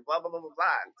whore and blah, blah, blah, blah,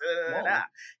 blah.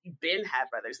 You've been had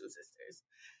brothers and sisters."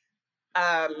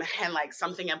 And like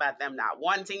something about them not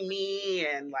wanting me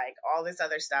and like all this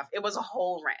other stuff. It was a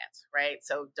whole rant, right?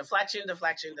 So deflection.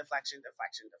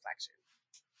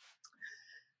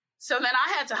 So then I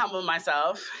had to humble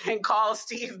myself and call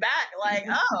Steve back like,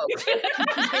 "Oh,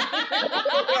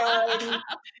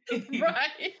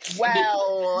 Right.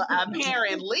 Well,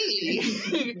 apparently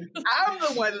I'm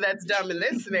the one that's dumb in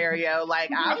this scenario.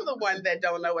 Like, I'm the one that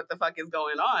don't know what the fuck is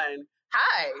going on.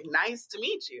 Hi, nice to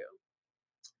meet you."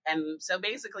 And so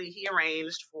basically he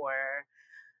arranged for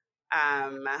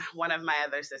one of our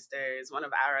other sisters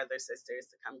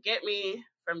to come get me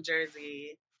from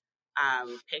Jersey,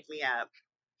 pick me up.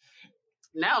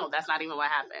 No, that's not even what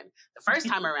happened. The first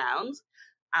time around,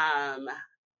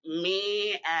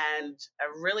 me and a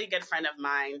really good friend of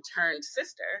mine turned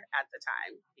sister at the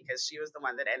time because she was the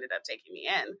one that ended up taking me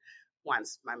in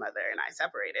once my mother and I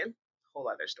separated. Whole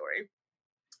other story.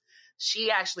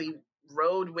 She actually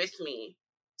rode with me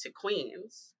to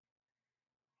Queens,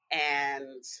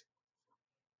 and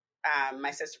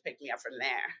my sister picked me up from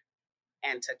there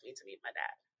and took me to meet my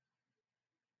dad.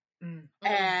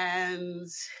 And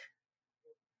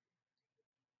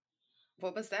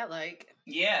what was that like?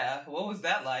 Yeah, what was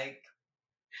that like?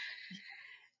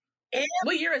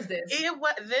 What year is this?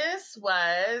 This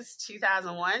was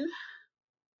 2001.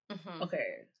 Mm-hmm.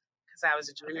 Okay. Because I was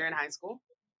a junior in high school.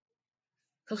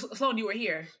 So you were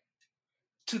here?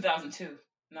 2002.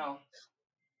 No.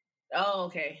 Oh,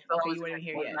 okay. Okay, you weren't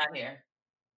here yet. Not here.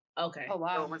 Okay. Oh,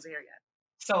 wow. No one was here yet.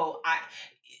 So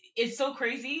it's so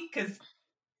crazy because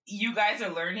you guys are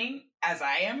learning as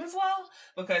I am as well,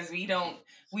 because we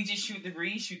just shoot the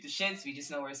breeze, shoot the shits. We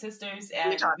just know we're sisters,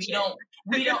 and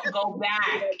we don't go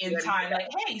back in time. Like,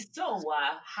 hey, so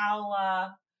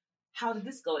how did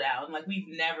this go down? Like, we've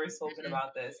never spoken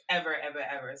about this ever.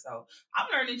 So I'm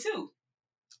learning too.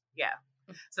 Yeah.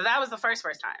 So that was the first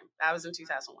time. That was in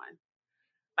 2001.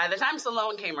 By the time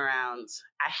Salone came around,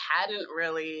 I hadn't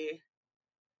really.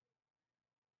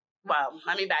 Well,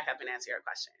 let me back up and answer your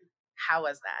question. How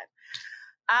was that?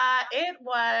 It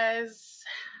was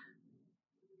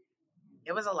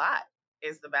a lot,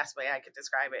 is the best way I could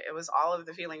describe it. It was all of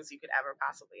the feelings you could ever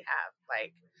possibly have.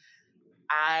 Like,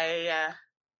 I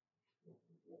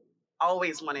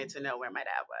always wanted to know where my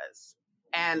dad was.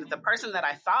 And the person that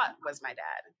I thought was my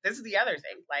dad, this is the other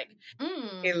thing. Like,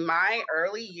 in my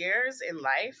early years in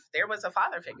life, there was a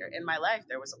father figure in my life.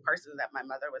 There was a person that my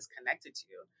mother was connected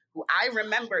to, who I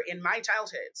remember in my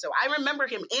childhood. So I remember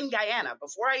him in Guyana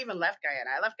before I even left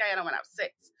Guyana. I left Guyana when I was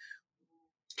 6.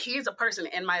 He's a person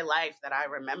in my life that I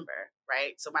remember,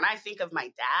 right? So when I think of my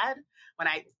dad,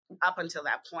 up until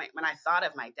that point, when I thought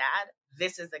of my dad,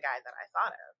 this is the guy that I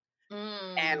thought of.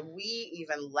 And we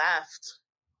even left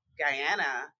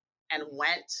Guyana and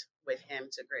went with him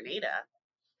to Grenada,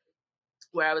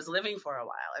 where I was living for a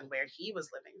while and where he was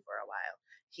living for a while.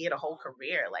 He had a whole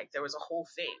career. Like, there was a whole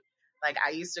thing. Like,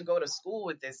 I used to go to school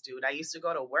with this dude. I used to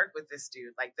go to work with this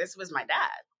dude. Like, this was my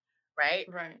dad, right?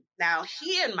 Right. Now,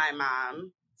 he and my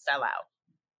mom fell out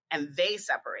and they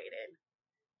separated.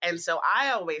 And so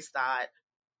I always thought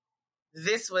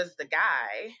this was the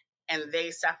guy and they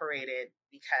separated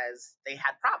because they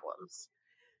had problems.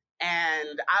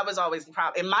 And I was always the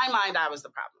problem. In my mind, I was the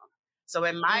problem. So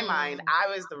in my mind, I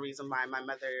was the reason why my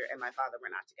mother and my father were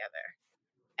not together.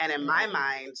 And in my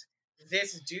mind,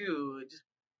 this dude,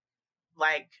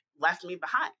 like, left me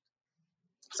behind.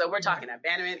 So we're talking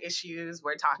abandonment issues.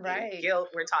 We're talking guilt.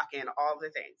 We're talking all the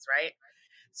things, right?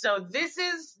 So this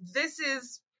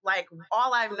is like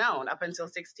all I've known up until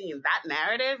 16. That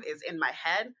narrative is in my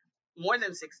head more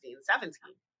than 16,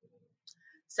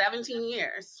 17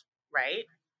 years, right?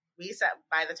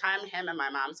 By the time him and my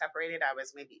mom separated, I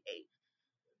was maybe 8.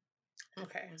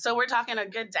 Okay. So we're talking a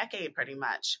good decade pretty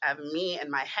much of me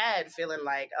in my head feeling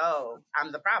like, oh,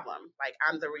 I'm the problem. Like,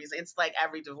 I'm the reason. It's like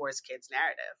every divorced kid's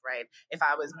narrative, right? If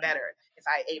I was better, if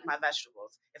I ate my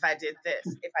vegetables, if I did this,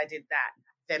 if I did that,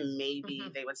 then maybe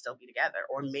they would still be together.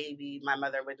 Or maybe my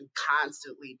mother would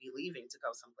constantly be leaving to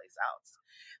go someplace else.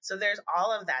 So there's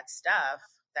all of that stuff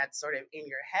that's sort of in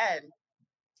your head.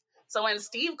 So when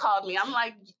Steve called me, I'm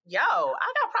like, yo,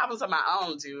 I got problems of my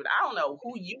own, dude. I don't know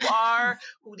who you are,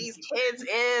 who these kids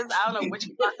is. I don't know what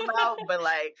you're talking about, but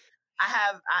like,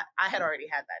 I had already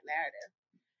had that narrative.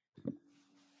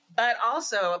 But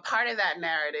also a part of that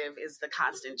narrative is the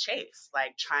constant chase,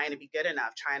 like trying to be good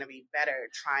enough, trying to be better,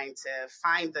 trying to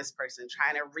find this person,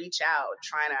 trying to reach out,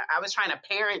 I was trying to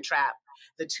parent trap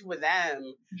the two of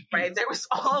them, right? There was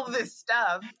all this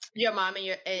stuff. Your mom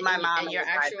and my mom and your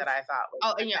actual that I thought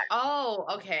was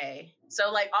okay. So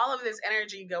like all of this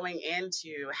energy going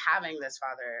into having this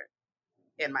father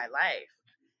in my life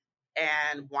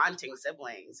and wanting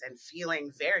siblings and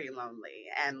feeling very lonely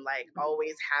and like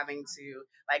always having to,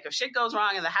 like, if shit goes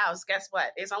wrong in the house, guess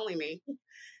what? It's only me.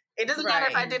 It doesn't matter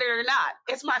if I did it or not.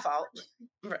 It's my fault.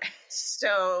 Right.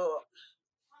 So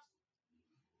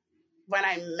when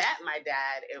I met my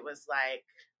dad, it was like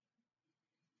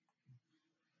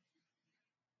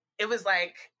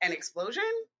an explosion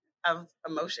of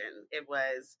emotion. It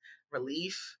was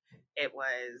relief. It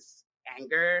was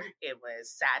anger. It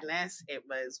was sadness. It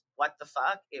was what the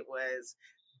fuck. It was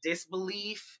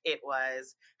disbelief. It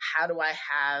was, how do I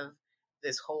have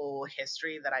this whole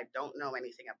history that I don't know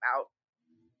anything about?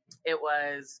 It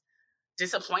was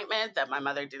disappointment that my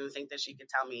mother didn't think that she could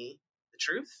tell me the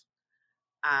truth.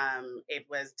 It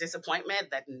was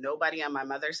disappointment that nobody on my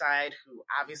mother's side, who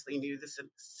obviously knew the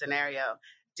scenario,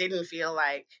 didn't feel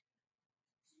like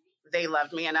they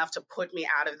loved me enough to put me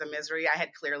out of the misery I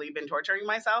had clearly been torturing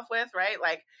myself with, right?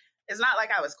 Like, it's not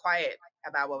like I was quiet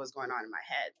about what was going on in my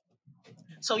head.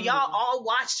 So y'all all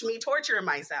watched me torture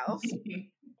myself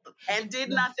and did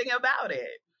nothing about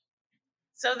it.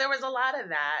 So there was a lot of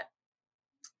that.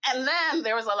 And then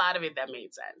there was a lot of it that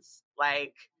made sense.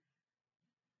 Like,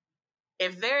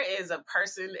 if there is a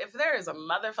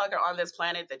motherfucker on this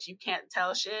planet that you can't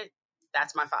tell shit,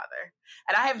 that's my father.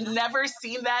 And I have never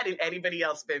seen that in anybody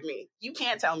else but me. You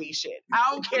can't tell me shit.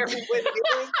 I don't care what it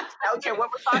is. I don't care what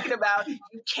we're talking about. You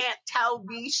can't tell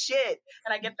me shit.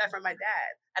 And I get that from my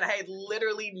dad. And I had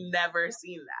literally never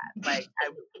seen that. Like,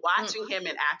 watching him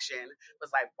in action was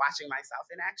like watching myself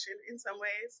in action in some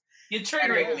ways. You're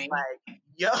triggering me. Like,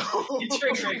 yo. You're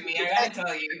triggering me. I gotta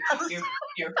tell you.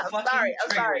 You're fucking sorry.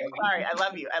 I'm sorry. me. I'm sorry. I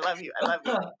love you.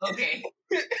 Okay.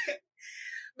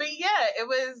 But yeah, it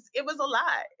was a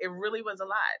lot. It really was a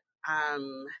lot.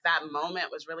 That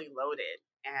moment was really loaded.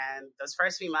 And those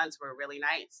first few months were really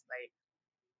nice. Like,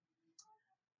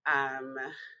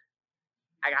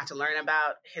 I got to learn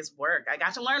about his work. I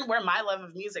got to learn where my love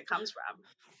of music comes from.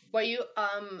 Were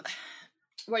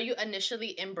you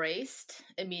initially embraced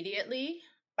immediately?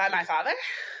 By my father?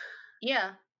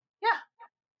 Yeah. Yeah.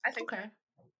 I think okay. So.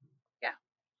 Yeah.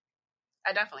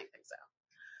 I definitely think so.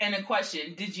 And a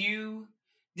question, did you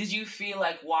feel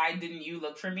like, why didn't you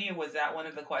look for me? Or was that one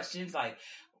of the questions? Like,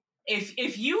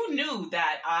 if you knew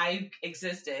that I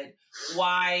existed,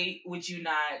 why would you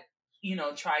not,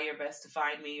 try your best to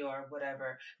find me or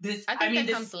whatever? I think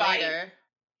that comes later.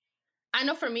 I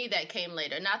know for me that came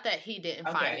later. Not that he didn't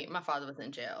find me. My father was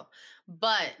in jail.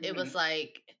 But it was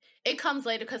like, it comes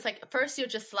later because, like, first you're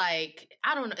just like,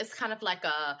 I don't know. It's kind of like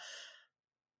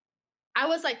I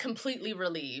was, like, completely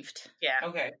relieved. Yeah.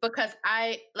 Okay. Because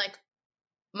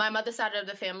my mother's side of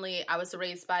the family, I was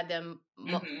raised by them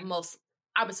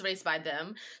I was raised by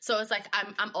them. So it's like,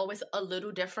 I'm always a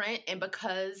little different. And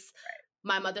because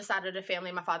my mother's side of the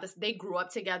family, my father's, they grew up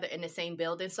together in the same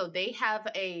building. So they have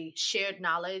a shared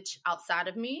knowledge outside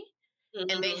of me.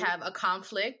 and they have a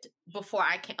conflict before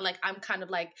I can, like, I'm kind of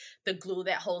like the glue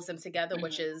that holds them together,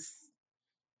 which is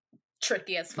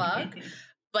tricky as fuck.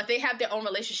 But they have their own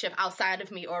relationship outside of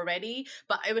me already.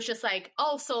 But it was just like,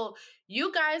 oh, so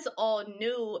you guys all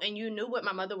knew, and you knew what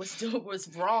my mother was doing was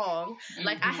wrong.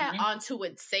 Like, I had aunts who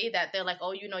would say that. They're like,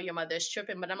 oh, you know, your mother's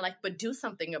tripping. But I'm like, but do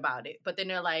something about it. But then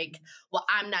they're like, well,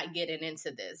 I'm not getting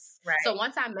into this. Right. So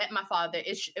once I met my father,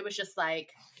 it was just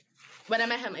like, when I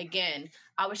met him again,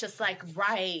 I was just like,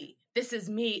 right, this is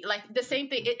me. Like, the same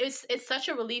thing. It's such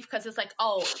a relief, because it's like,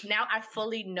 oh, now I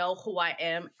fully know who I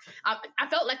am. I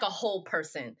felt like a whole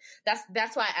person.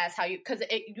 That's why I asked how you, because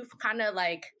you kind of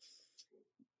like,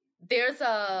 there's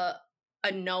a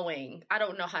knowing. I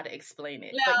don't know how to explain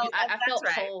it. No, but I felt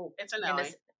right. whole. It's a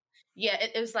knowing. Yeah,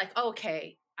 it was like,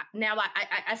 okay, now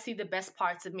I see the best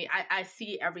parts of me. I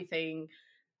see everything.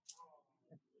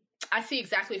 I see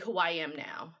exactly who I am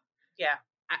now. Yeah.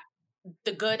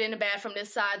 The good and the bad from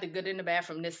this side, the good and the bad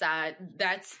from this side,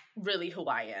 that's really who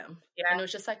I am. Yeah. And it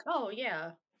was just like, oh,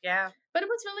 yeah. Yeah. But it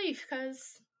was relief,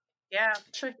 because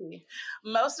tricky.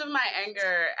 Most of my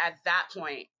anger at that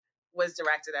point was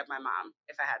directed at my mom,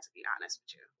 if I had to be honest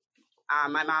with you.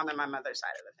 My mom and my mother's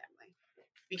side of the family.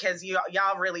 Because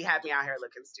y'all really had me out here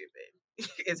looking stupid,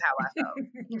 is how I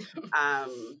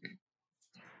felt.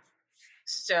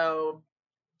 So,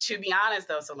 to be honest,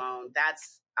 though, Salone,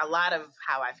 that's a lot of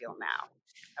how I feel now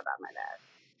about my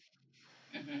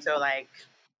dad. So, like,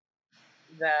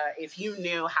 if you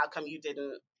knew, how come you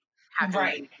didn't have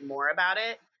to think more about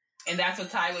it? And that's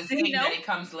what Ty was saying, that it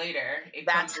comes later.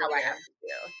 That's how I have to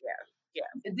feel. Yeah.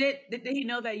 Did he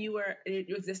know that you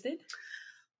existed?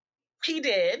 He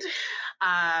did.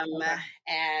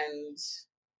 And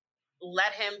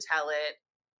let him tell it.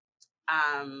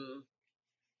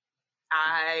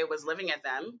 I was living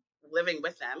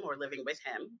with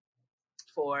him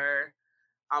for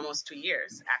almost 2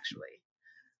 years, actually,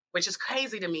 which is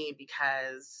crazy to me,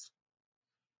 because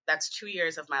that's 2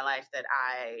 years of my life that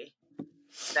I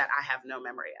have no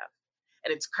memory of.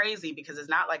 And it's crazy, because it's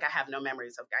not like I have no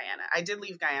memories of Guyana. I did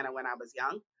leave Guyana when I was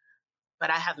young, but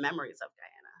I have memories of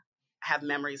Guyana. I have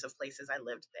memories of places I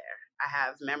lived there. I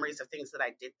have memories of things that I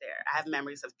did there. I have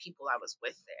memories of people I was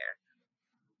with there.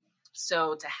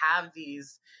 So to have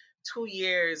these 2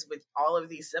 years with all of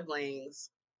these siblings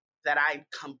that I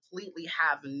completely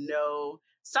have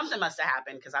something must have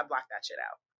happened, because I blocked that shit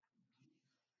out.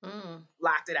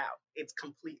 Blocked it out. It's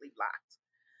completely blocked.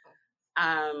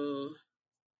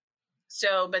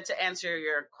 But to answer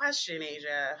your question,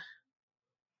 Asia,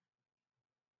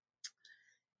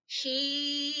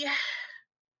 he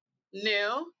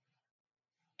knew,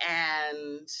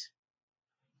 and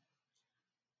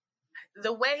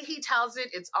the way he tells it,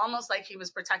 it's almost like he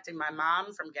was protecting my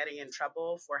mom from getting in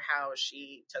trouble for how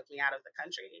she took me out of the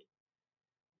country.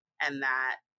 And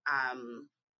that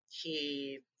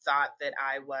he thought that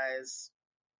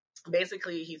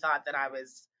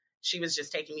she was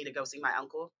just taking me to go see my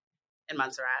uncle in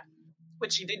Montserrat,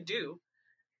 which she did do.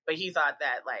 But he thought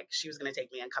that, like, she was going to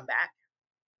take me and come back.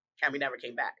 And we never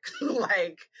came back.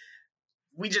 Like,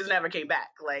 we just never came back.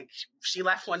 Like, she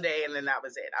left one day, and then that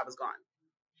was it. I was gone.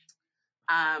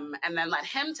 And then let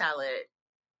him tell it.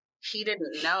 He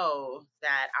didn't know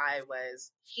that I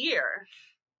was here.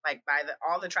 Like, by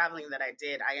all the traveling that I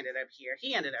did, I ended up here.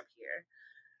 He ended up here.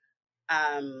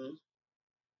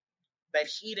 But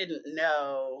he didn't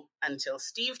know until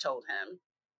Steve told him.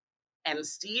 And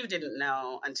Steve didn't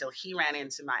know until he ran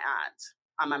into my aunt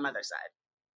on my mother's side.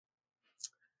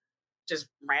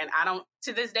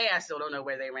 To this day, I still don't know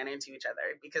where they ran into each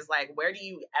other, because, like, where do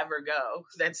you ever go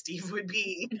that Steve would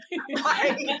be?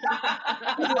 like,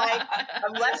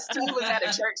 unless Steve was at a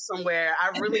church somewhere, I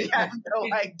really have no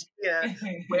idea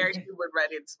where he would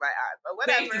run into my aunt. But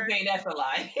whatever. That's a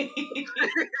lie.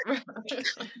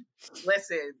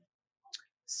 Listen,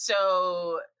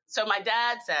 so my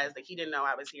dad says that he didn't know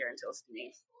I was here until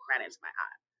Steve ran into my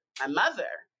aunt. My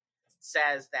mother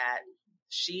says that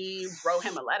she wrote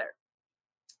him a letter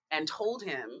and told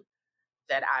him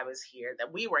that I was here,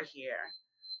 that we were here,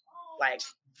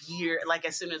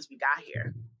 as soon as we got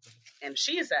here. And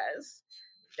she says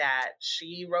that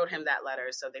she wrote him that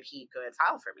letter so that he could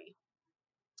file for me,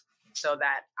 so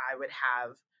that I would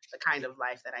have the kind of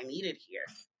life that I needed here.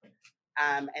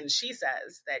 And she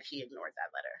says that he ignored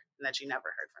that letter, and that she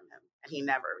never heard from him, and he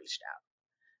never reached out.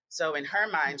 So in her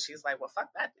mind, she's like, well,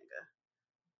 fuck that nigga.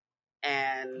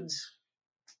 And,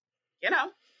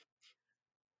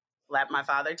 let my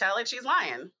father tell it, she's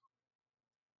lying.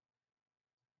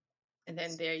 And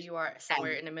then there you are,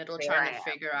 somewhere in the middle, trying to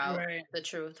figure out the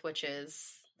truth, which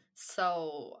is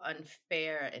so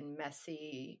unfair and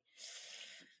messy.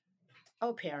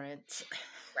 Oh, parents.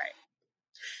 Right.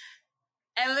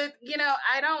 And,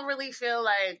 I don't really feel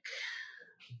like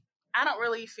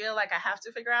I have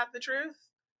to figure out the truth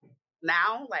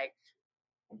now. Like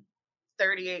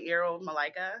 38-year-old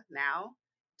Malika now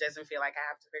doesn't feel like I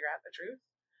have to figure out the truth.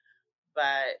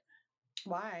 But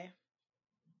why?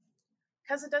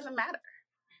 Because it doesn't matter.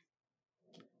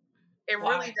 It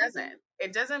really doesn't.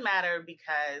 It doesn't matter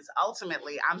because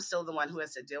ultimately I'm still the one who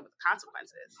has to deal with the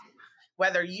consequences.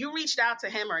 Whether you reached out to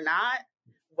him or not,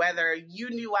 whether you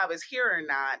knew I was here or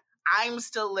not, I'm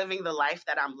still living the life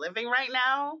that I'm living right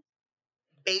now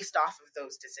based off of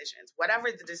those decisions,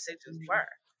 whatever the decisions were.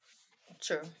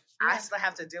 True. I still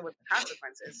have to deal with the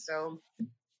consequences. So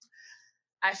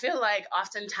I feel like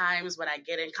oftentimes when I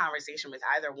get in conversation with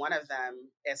either one of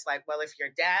them, it's like, well, if your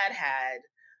dad had,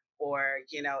 or,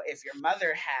 if your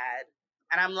mother had,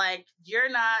 and I'm like,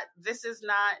 this is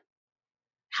not,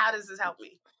 how does this help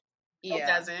me? Yeah. It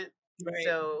doesn't. Right.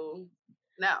 So,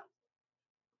 no.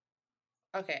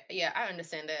 Okay. Yeah, I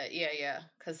understand that. Yeah.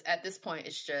 Because at this point,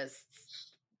 it's just,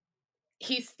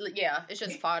 it's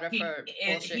just fodder for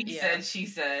bullshit. He said, she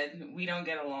said, we don't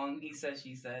get along. He said,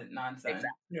 she said, nonsense.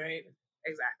 Exactly. Right.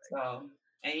 Exactly. So,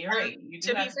 and you're right. You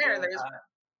to be fair,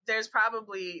 there's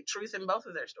probably truth in both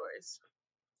of their stories.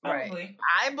 Probably. Right.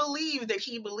 I believe that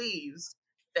he believes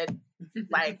that,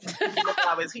 like,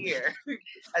 I was here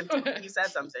until he said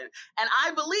something. And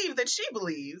I believe that she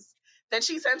believes that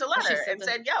she sent a letter and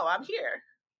said, yo, I'm here.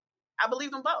 I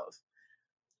believe them both.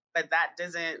 But that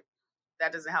doesn't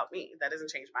help me. That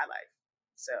doesn't change my life.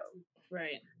 So,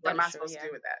 right. What am I supposed to do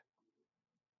with that?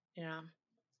 Yeah.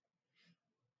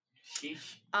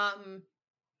 Sheesh.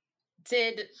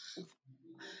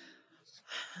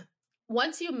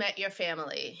 Once you met your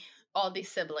family, all these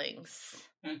siblings,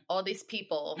 all these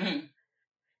people,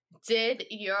 did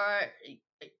your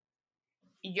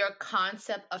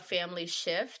concept of family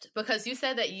shift? Because you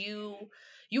said that you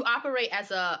operate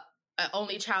as an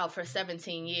only child for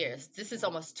 17 years. This is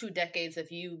almost 2 decades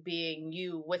of you being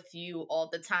you with you all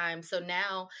the time. So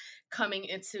now coming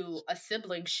into a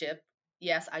siblingship,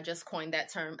 yes, I just coined that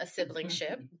term, a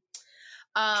siblingship.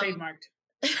 Trademarked.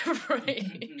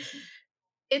 Right.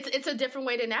 It's a different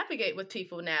way to navigate with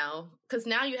people now, because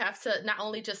now you have to not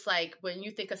only just like when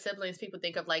you think of siblings, people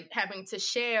think of like having to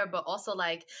share, but also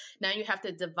like now you have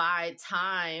to divide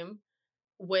time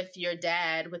with your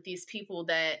dad, with these people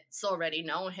that's already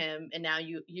know him, and now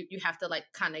you have to like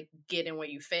kind of get in where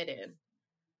you fit in.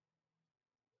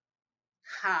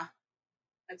 Huh.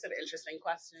 That's an interesting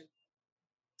question.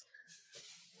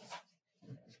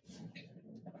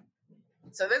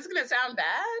 So this is gonna sound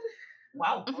bad.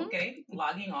 Wow. Okay.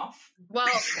 Logging off. Well,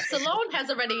 Salone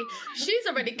she's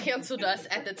already canceled us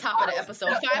at the top of the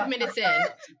episode. 5 minutes in.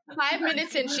 5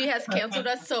 minutes in, she has canceled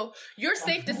us. So you're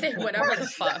safe to say whatever the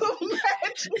fuck.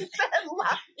 She said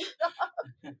logging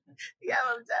off. Yeah,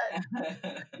 I'm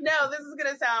done. No, this is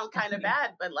going to sound kind of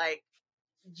bad, but like,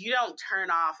 you don't turn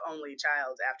off only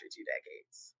child after 2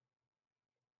 decades.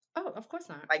 Oh, of course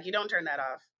not. Like, you don't turn that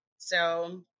off.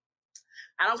 So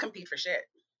I don't compete for shit.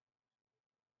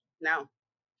 No.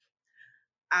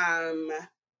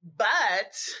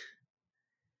 But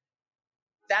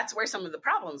that's where some of the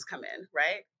problems come in,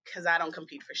 right? Because I don't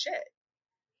compete for shit.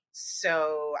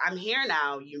 So I'm here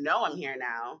now, I'm here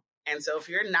now. And so if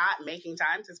you're not making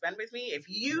time to spend with me, if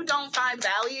you don't find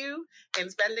value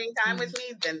in spending time with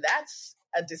me, then that's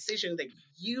a decision that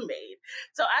you made.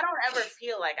 So I don't ever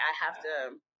feel like I have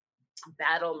to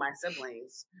battle my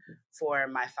siblings for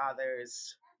my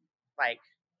father's like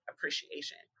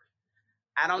appreciation.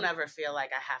 I don't ever feel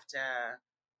like I have to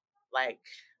like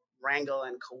wrangle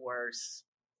and coerce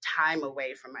time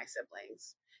away from my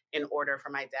siblings in order for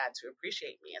my dad to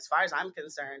appreciate me. As far as I'm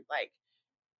concerned, like,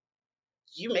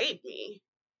 you made me.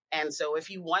 And so if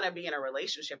you want to be in a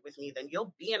relationship with me, then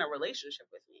you'll be in a relationship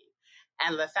with me.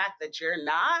 And the fact that you're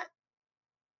not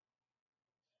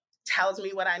tells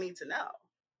me what I need to know.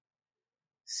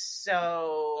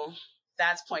 So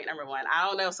that's point number 1. I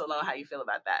don't know, Salone, how you feel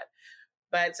about that.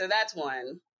 But so that's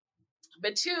 1.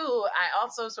 But 2, I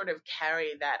also sort of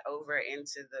carry that over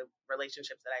into the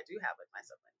relationships that I do have with my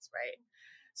siblings, right?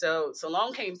 So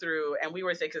Salone came through and we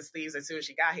were thick as thieves as soon as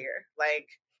she got here. Like,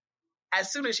 as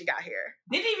soon as she got here.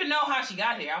 Didn't even know how she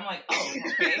got here. I'm like, oh,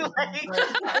 okay.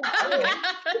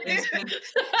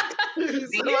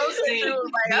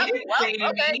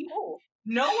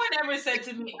 No one ever said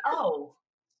to me, oh,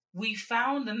 we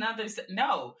found another.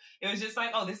 No, it was just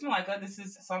like, oh, this is Malika. This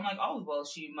is. So I'm like, oh, well,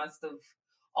 she must have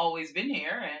always been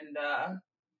here, and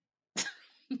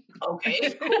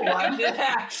Okay, cool. No one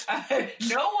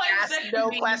said no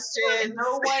question.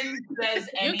 No one says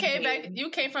anything. You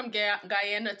came from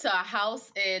Guyana to a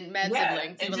house in Mad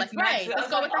Siblings. You were like, right, let's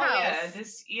go with the house.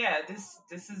 This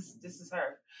is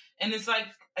her. And it's like,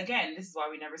 again, this is why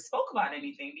we never spoke about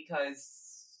anything,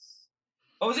 because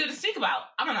what was there to speak about?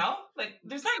 I don't know. Like,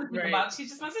 there's nothing to speak about. She's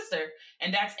just my sister.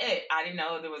 And that's it. I didn't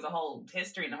know there was a whole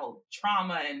history and a whole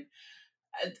trauma and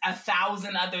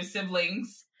 1,000 other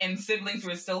siblings, and siblings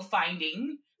were still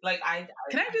finding. Like,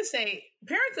 Can I just say,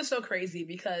 parents are so crazy,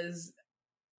 because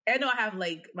I know I have,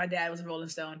 like, my dad was a Rolling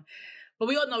Stone, but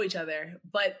we all know each other.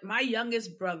 But my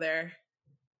youngest brother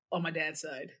on my dad's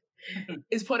side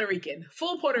is Puerto Rican,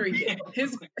 full Puerto Rican. He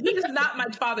is not my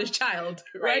father's child,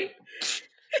 right?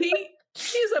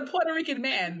 He's a Puerto Rican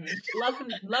man.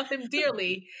 Love him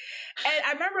dearly. And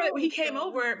I remember when he came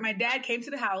over, my dad came to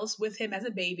the house with him as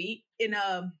a baby in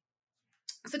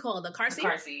what's it called? A car seat?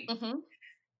 Car seat. Mm-hmm.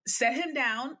 Set him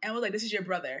down and was like, "This is your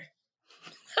brother."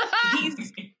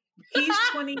 He's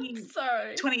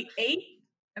 28,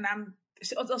 and I'm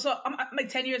like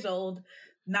 10 years old.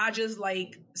 Naja's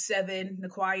like 7.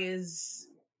 Nakwaya's,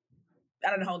 I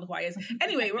don't know how old Nakwaya is.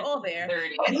 Anyway, we're all there.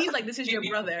 30. And he's like, "This is your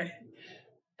brother."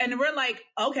 And we're like,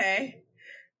 okay,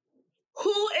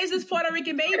 who is this Puerto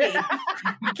Rican baby?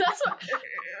 That's what.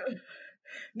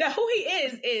 Now, who he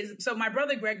is so my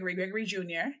brother Gregory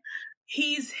Jr.,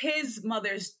 he's his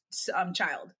mother's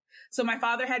child. So my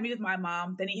father had me with my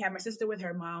mom, then he had my sister with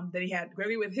her mom, then he had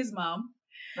Gregory with his mom,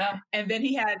 and then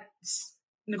he had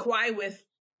Nakwai with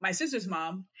my sister's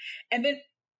mom, and then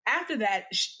after that,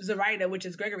 Zoraida, which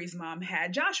is Gregory's mom,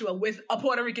 had Joshua with a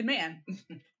Puerto Rican man.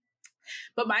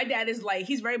 But my dad is like,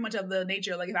 he's very much of the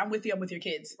nature, like, if I'm with you, I'm with your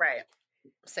kids. Right.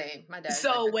 Same. My dad.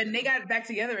 So when they got back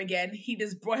together again, he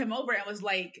just brought him over and was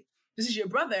like, "This is your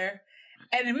brother."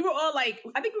 And then we were all like,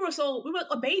 I think we were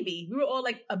a baby. We were all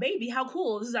like, a baby? How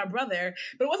cool. This is our brother.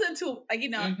 But it wasn't until, like,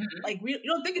 like, you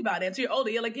don't think about it until you're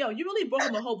older. You're like, yo, you really brought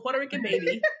him a whole Puerto Rican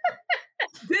baby.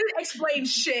 Didn't explain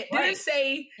shit. Didn't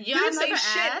say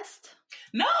shit.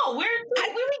 No, we're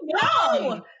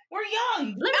young. We're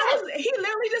young. He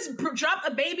literally just dropped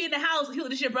a baby in the house. He was like,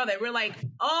 "This is your brother." We're like,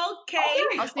 okay.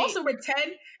 Also, we're 10,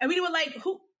 and we were like,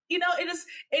 who? There's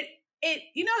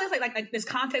like there's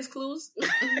context clues.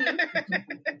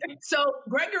 So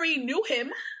Gregory knew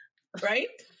him, right?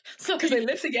 So because they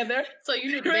lived together. So you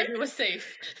knew the baby was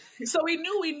safe. So we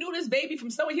knew this baby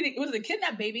from somewhere. It was a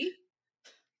kidnapped baby,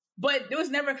 but there was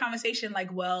never a conversation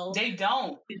like, well, they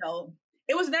don't.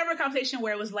 It was never a conversation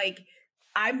where it was like,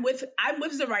 I'm with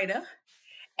Zoraida,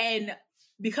 and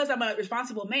because I'm a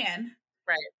responsible man,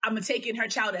 right, I'm gonna take in her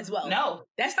child as well. No,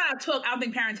 that's not a talk. I don't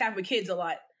think parents have with kids a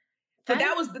lot. But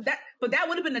that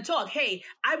would have been the talk. Hey,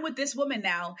 I'm with this woman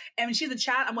now, and when she's a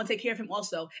child, I'm gonna take care of him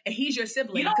also, and he's your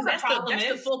sibling. Because that's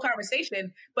the full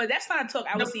conversation. But that's not a talk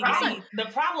I would see. The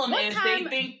problem is they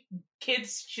think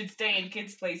kids should stay in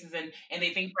kids' places, and they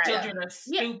think children are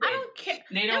stupid. Yeah, I don't care.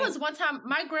 There was one time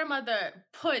my grandmother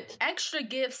put extra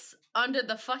gifts under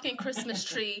the fucking Christmas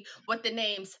tree with the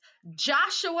names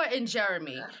Joshua and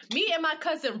Jeremy. Me and my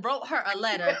cousin wrote her a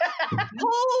letter.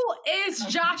 Who is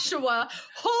Joshua?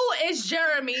 Who is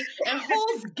Jeremy? And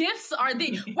whose gifts are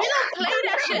these? We don't play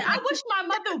that shit. I wish my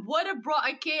mother would have brought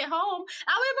a kid home.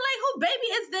 I would be like, who baby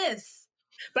is this?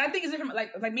 But I think it's different.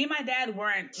 Like me and my dad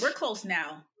we're close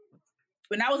now.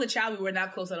 When I was a child, we were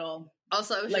not close at all.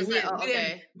 Also, it was like, just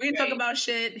we didn't talk about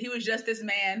shit. He was just this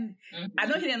man. Mm-hmm. I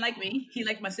know he didn't like me. He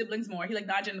liked my siblings more. He liked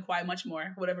Naja and Nakwai much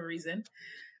more, for whatever reason.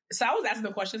 So I was asking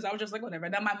the questions. I was just like, whatever.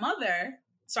 Now my mother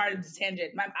started the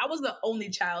tangent. I was the only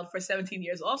child for 17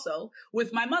 years also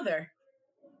with my mother.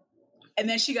 And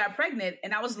then she got pregnant,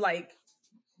 and I was like,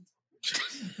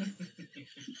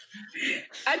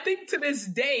 I think to this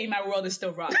day, my world is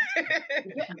still rocked.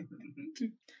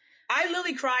 I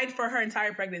literally cried for her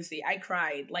entire pregnancy. I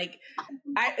cried.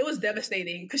 It was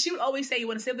devastating. Because she would always say, "You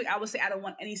want a sibling?" I would say, "I don't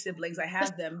want any siblings. I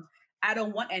have them. I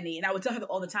don't want any." And I would tell her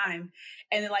all the time.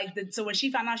 And then so when she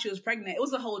found out she was pregnant, it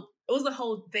was the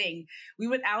whole thing. We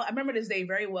went out. I remember this day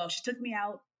very well. She took me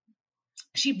out.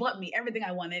 She bought me everything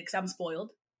I wanted because I'm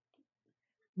spoiled.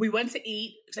 We went to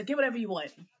eat. She's like, "Get whatever you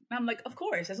want." And I'm like, "Of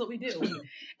course. That's what we do."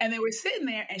 And then we're sitting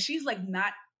there, and she's like,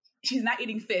 she's not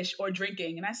eating fish or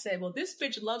drinking. And I said, "Well, this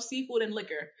bitch loves seafood and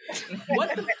liquor.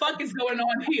 What the fuck is going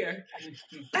on here?"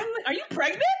 I'm like, "Are you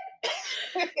pregnant?"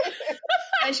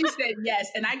 And she said, "Yes."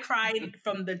 And I cried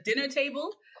from the dinner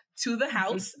table to the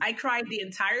house. I cried the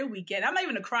entire weekend. I'm not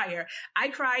even a crier. I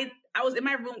cried. I was in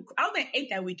my room. I don't think I ate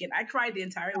that weekend. I cried the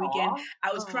entire weekend.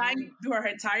 I was crying through her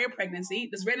entire pregnancy.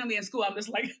 Just randomly in school, I'm just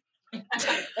like,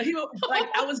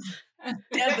 I was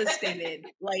devastated.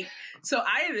 Like, so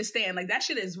I understand. Like, that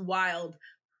shit is wild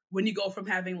when you go from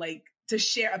having like to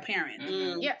share a parent.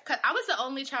 Yeah, cause I was the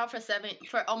only child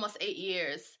for almost 8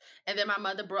 years, and then my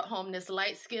mother brought home this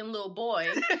light skinned little boy,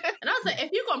 and I was like, if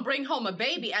you're gonna bring home a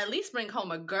baby, at least bring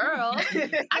home a girl.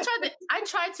 I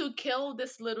tried to kill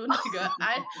this little nigga.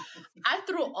 I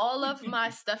threw all of my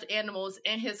stuffed animals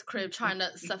in his crib trying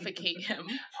to suffocate him.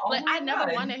 Like, I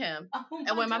never wanted him.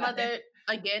 And when my mother,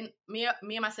 again, me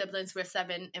and my siblings were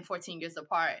 7 and 14 years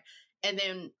apart, and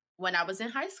then when I was in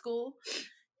high school.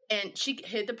 And she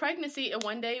hid the pregnancy. And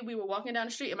one day we were walking down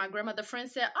the street and my grandmother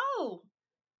friend said, oh,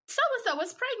 so-and-so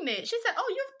was pregnant. She said,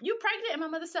 oh, you pregnant? And my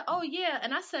mother said, oh, yeah.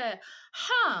 And I said,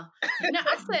 huh. Now,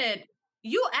 I said,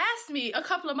 you asked me a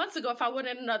couple of months ago if I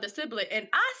wanted another sibling. And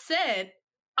I said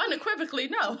unequivocally,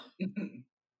 no.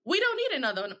 We don't need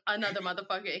another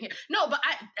motherfucker in here. No, but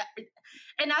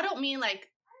I don't mean like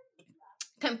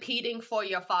competing for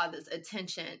your father's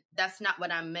attention. That's not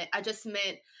what I meant. I just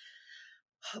meant,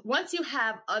 once you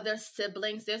have other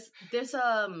siblings, there's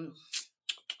I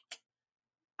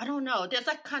don't know, there's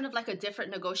like kind of like a different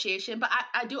negotiation, but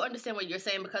I do understand what you're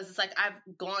saying, because it's like I've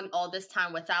gone all this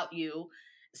time without you,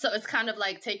 so it's kind of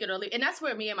like take it or leave. And that's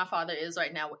where me and my father is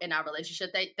right now in our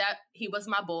relationship, that he was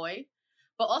my boy,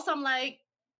 but also I'm like,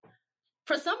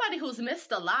 for somebody who's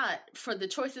missed a lot for the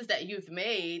choices that you've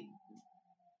made,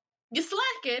 you're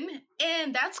slacking,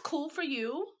 and that's cool for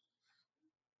you.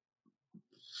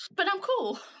 But I'm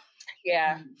cool.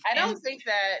 Yeah. I don't think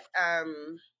that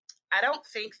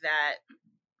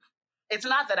it's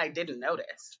not that I didn't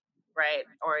notice, right?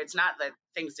 Or it's not that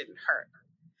things didn't hurt.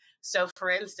 So for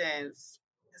instance,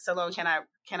 Salone, can I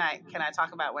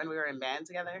talk about when we were in band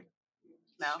together?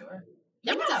 No? Sure.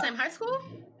 You went to the same high school?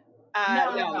 No,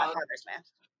 my father's band.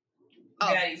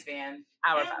 Oh. Daddy's band.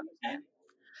 Our father's band.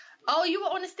 Oh, you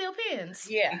were on the steel pins?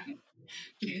 Yeah.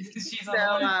 She's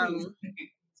on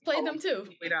play them too.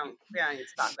 We don't need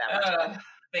to talk that much.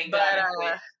 Thank God I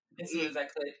quit as soon as I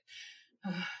could.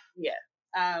 Yeah.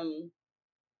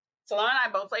 Salone and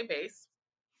I both play bass.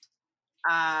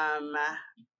 And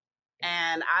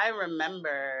I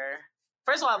remember,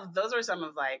 first of all, those were some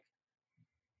of like,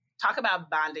 talk about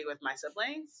bonding with my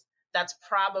siblings. That's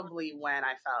probably when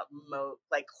I felt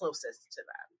closest to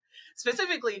them.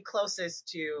 Specifically closest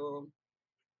to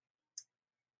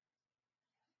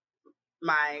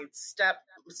my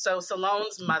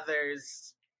Salone's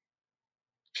mother's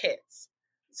kids.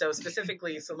 So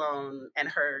specifically Salone and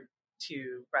her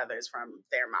 2 brothers from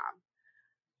their mom.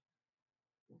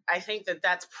 I think that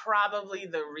that's probably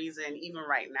the reason, even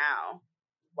right now,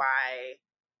 why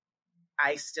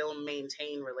I still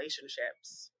maintain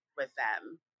relationships with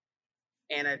them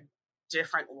in a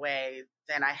different way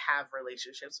than I have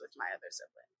relationships with my other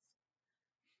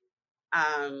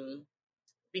siblings.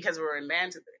 Because we were in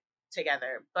band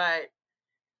together. But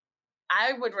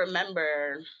I would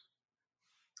remember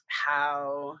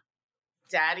how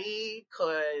Daddy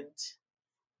could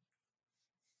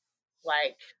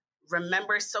like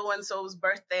remember so-and-so's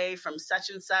birthday from such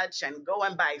and such and go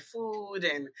and buy food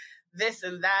and this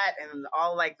and that, and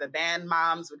all like the band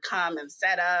moms would come and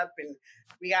set up, and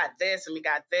we got this and we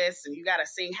got this, and you got to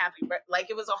sing happy birthday. Like,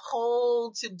 it was a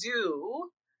whole to-do.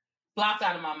 Blocked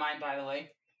out of my mind, by the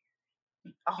way.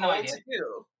 A whole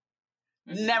to-do.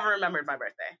 Mm-hmm. Never remembered my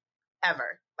birthday.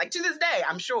 Ever. Like, to this day,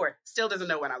 I'm sure, still doesn't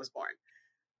know when I was born.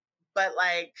 But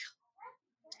like,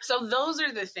 so those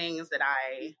are the things that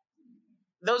I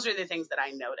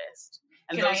noticed.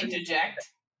 And Can I interject?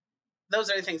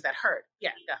 Those are the things that hurt.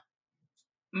 Yeah.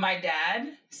 My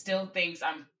dad still thinks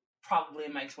I'm probably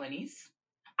in my 20s.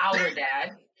 Our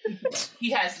dad,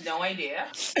 he has no idea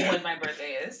when my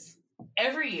birthday is.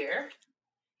 Every year,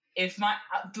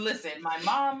 my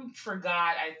mom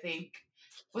forgot, I think,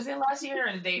 was it last year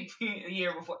or the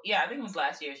year before? Yeah, I think it was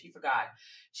last year. She forgot.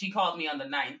 She called me on the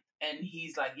 9th, and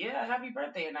he's like, yeah, happy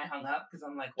birthday. And I hung up because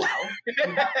I'm like, wow,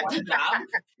 you have one job.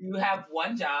 You have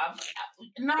one job.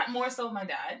 Not more so my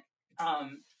dad,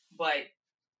 but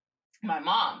my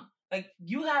mom. Like,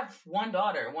 you have one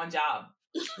daughter, one job.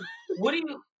 What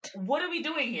are we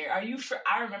doing here? Are you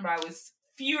I remember I was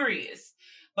furious,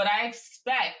 but I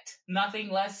expect nothing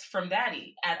less from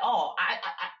Daddy at all.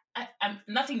 I'm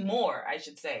nothing more, I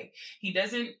should say. He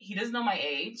doesn't know my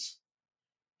age.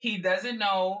 He doesn't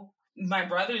know my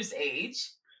brother's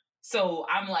age. So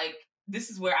I'm like, this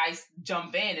is where I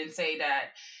jump in and say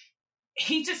that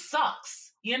he just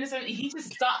sucks. You understand? He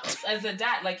just sucks as a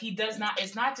dad. Like, he does not,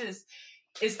 it's not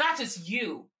just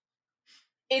you.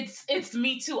 It's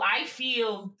me too. I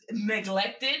feel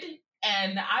neglected,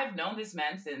 and I've known this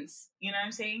man since, you know what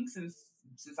I'm saying? Since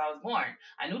I was born.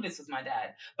 I knew this was my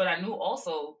dad, but I knew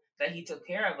also that he took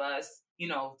care of us, you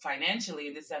know,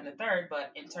 financially, this and the third,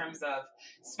 but in terms of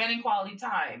spending quality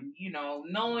time, you know,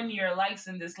 knowing your likes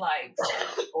and dislikes,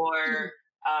 or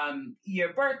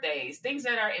your birthdays, things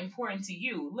that are important to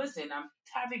you. Listen, I'm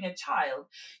having a child.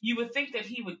 You would think that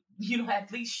he would, you know,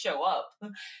 at least show up,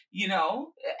 you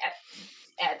know,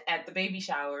 at the baby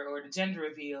shower or the gender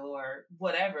reveal or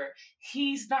whatever.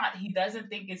 He's not. He doesn't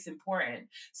think it's important.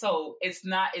 So it's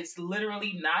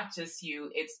literally not just you.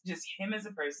 It's just him as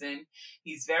a person.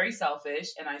 He's very selfish.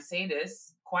 And I say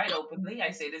this quite openly.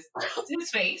 I say this to his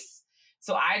face.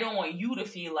 So I don't want you to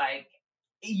feel like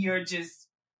you're just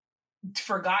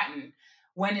forgotten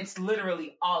when it's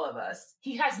literally all of us.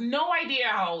 He has no idea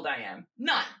how old I am.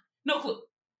 None. No clue.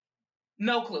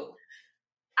 No clue.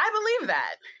 I believe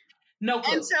that. No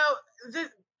clue. And so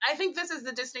I think this is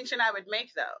the distinction I would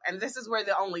make, though. And this is where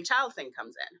the only child thing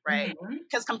comes in, right?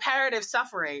 Because comparative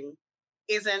suffering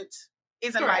isn't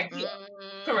my deal.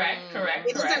 Correct.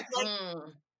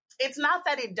 It's not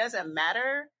that it doesn't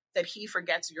matter that he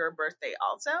forgets your birthday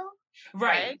also.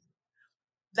 Right?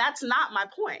 That's not my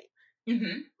point.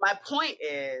 My point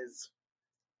is,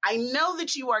 I know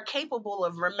that you are capable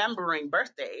of remembering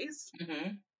birthdays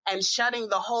and shutting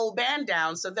the whole band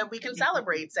down so that we can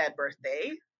celebrate said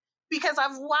birthday, because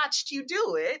I've watched you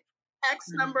do it X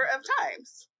number of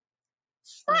times.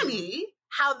 Funny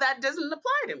how that doesn't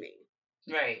apply to me.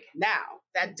 Right. Now,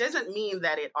 that doesn't mean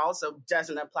that it also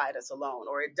doesn't apply to Salone,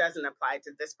 or it doesn't apply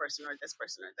to this person or this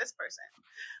person or this person.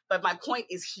 But my point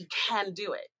is, he can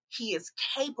do it. He is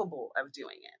capable of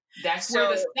doing it. That's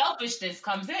where the selfishness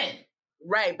comes in.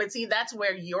 Right. But see, that's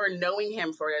where you're knowing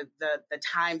him for the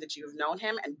time that you've known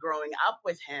him, and growing up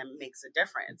with him makes a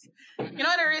difference. You know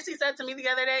what Arisi said to me the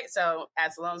other day? So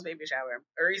at Salone's baby shower,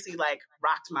 Arisi like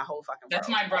rocked my whole fucking world. That's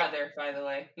my brother, by the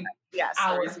way. Yes,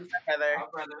 Arisi's my brother. Our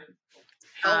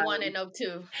brother. 01 and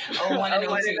 02. 01 and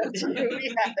 02.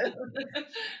 Yes.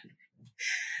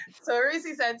 So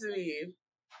Arisi said to me,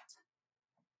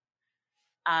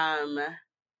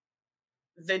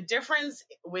 the difference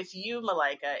with you,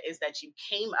 Malika, is that you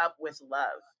came up with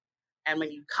love. And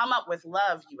when you come up with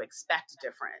love, you expect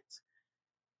different.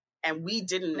 And we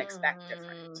didn't expect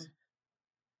different.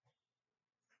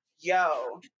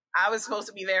 Yo, I was supposed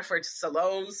to be there for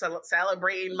Salone,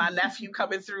 celebrating my nephew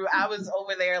coming through. I was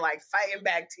over there like fighting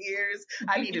back tears.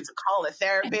 I needed to call a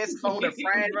therapist, phone a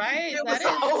friend. Right. It was the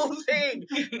whole thing.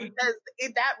 Because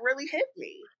that really hit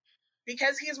me.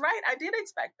 Because he's right. I did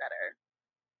expect better.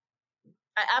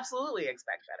 I absolutely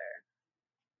expect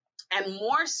better. And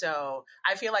more so,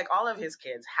 I feel like all of his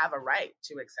kids have a right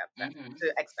to accept that,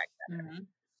 to expect better.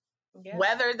 Yeah.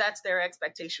 Whether that's their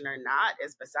expectation or not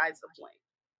is besides the point.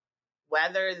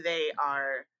 Whether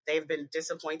they've been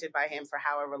disappointed by him for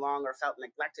however long, or felt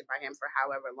neglected by him for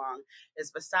however long,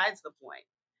 is besides the point.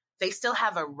 They still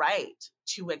have a right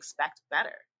to expect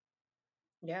better.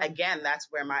 Yeah. Again, that's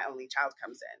where my only child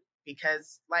comes in,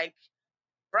 because like,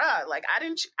 bruh, like I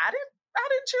didn't choose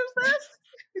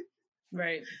this.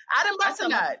 Right. I didn't bust a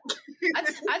nut.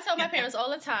 I tell my parents all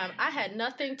the time, I had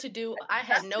nothing to do. I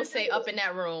had no say up in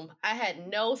that room. I had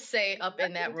no say up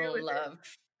in that room, love.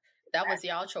 That was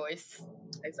y'all choice.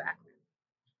 Exactly.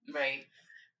 Right.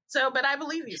 So, but I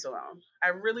believe you, Salone. I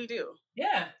really do.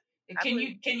 Yeah. Can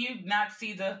you not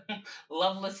see the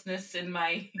lovelessness in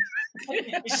my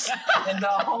in the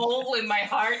hole in my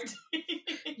heart?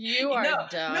 You are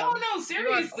dumb. No,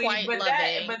 seriously.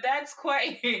 But that's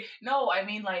quite no, I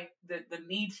mean like the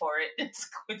need for it.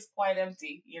 It's quite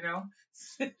empty, you know?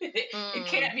 It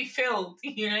can't be filled,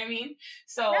 you know what I mean?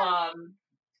 So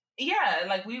yeah,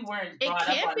 like we weren't brought up on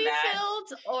that. It can't be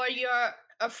filled, or you're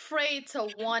afraid to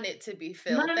want it to be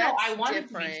filled. No. I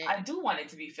do want it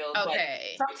to be filled.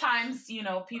 Okay. But sometimes, you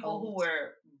know, people who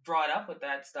were brought up with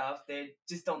that stuff, they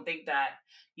just don't think that,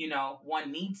 you know,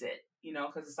 one needs it, you know,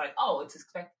 because it's like, oh,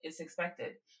 it's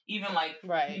expected. Even like,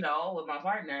 you know, with my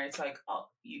partner, it's like, oh,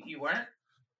 you weren't?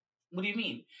 What do you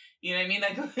mean? You know what I mean?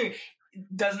 Like,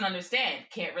 doesn't understand,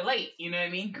 can't relate. You know what I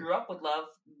mean? Grew up with love,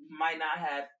 might not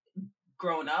have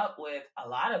grown up with a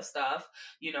lot of stuff,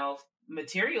 you know,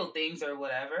 material things or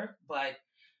whatever, but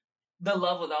the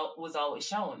love was always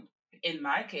shown. In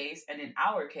my case, and in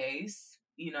our case,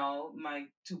 you know, my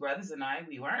two brothers and I,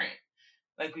 we weren't.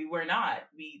 Like, we were not.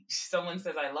 Someone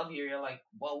says, I love you. You're like,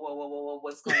 whoa,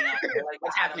 what's going on? Like,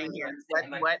 what's happening here?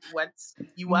 What?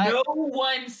 No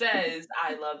one says,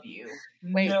 I love you.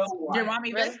 Wait, no one. Your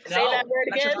mommy say that word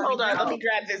again? Hold on, let me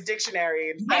grab this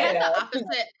dictionary. I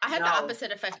had the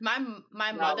opposite effect.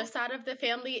 My mother's side of the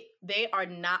family, they are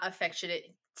not affectionate.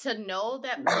 To know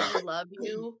that we love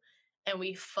you and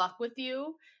we fuck with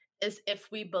you is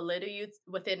if we belittle you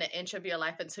within an inch of your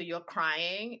life until you're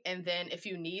crying, and then if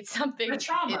you need something, it's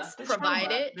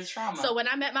provided. The trauma. So when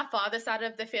I met my father's side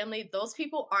of the family, those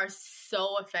people are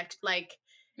so like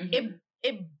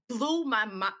it blew my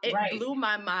mind. Blew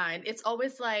my mind. It's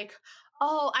always like,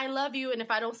 oh, I love you. And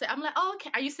if I don't say, I'm like, oh, okay.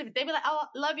 They'd be like, oh,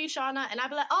 love you, Shauna. And I'd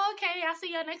be like, oh, okay, I'll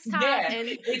see you next time. Yeah, and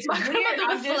it's my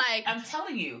grandmother was like, I'm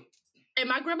telling you. And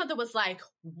my grandmother was like,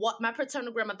 what? My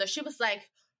paternal grandmother, she was like,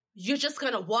 you're just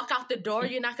going to walk out the door.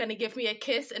 You're not going to give me a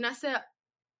kiss. And I said,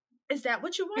 is that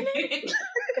what you wanted?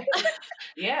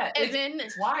 Yeah. And then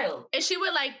it's wild. And she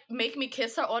would like make me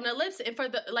kiss her on the lips. And for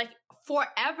the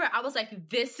forever, I was like,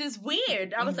 this is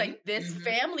weird. I was like, this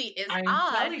family is I'm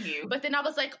odd. telling you. But then I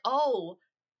was like, oh,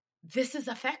 this is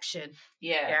affection.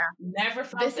 Yeah. Never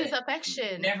felt this is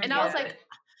affection. Never and I was like,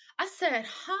 I said,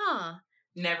 huh.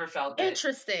 Never felt it.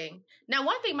 Interesting. Now,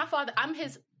 one thing, my father, I'm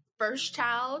his first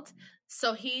child.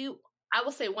 So I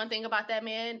will say one thing about that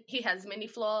man. He has many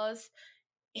flaws.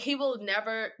 He will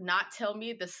never not tell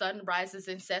me the sun rises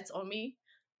and sets on me,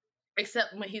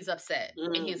 except when he's upset.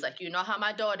 And he's like, you know how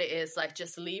my daughter is, like,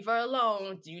 just leave her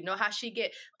alone. You know how she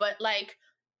get. But like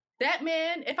that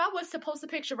man, if I was to post a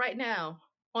picture right now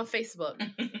on Facebook,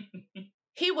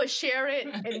 he would share it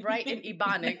and write in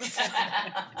Ebonics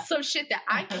some shit that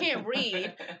I can't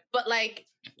read, but like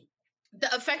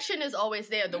the affection is always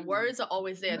there. The words are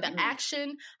always there. The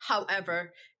action,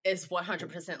 however, is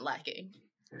 100% lacking.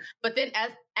 But then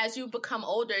as you become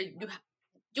older,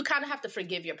 you kind of have to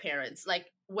forgive your parents. Like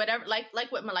whatever, like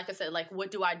what Malika said, like,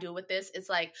 what do I do with this? It's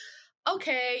like,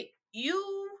 okay,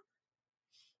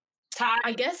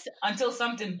 I guess until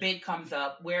something big comes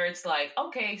up where it's like,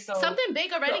 okay, so something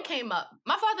big already came up.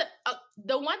 My father,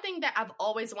 the one thing that I've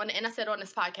always wanted, and I said on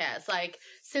this podcast, like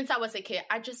since I was a kid,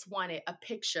 I just wanted a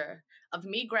picture of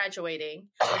me graduating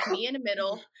with me in the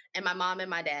middle and my mom and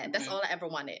my dad. That's all I ever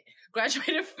wanted.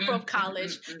 Graduated from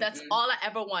college. That's all I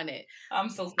ever wanted. I'm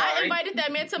so sorry. I invited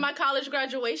that man to my college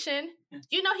graduation.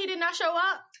 You know he did not show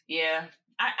up. Yeah,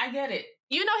 I get it.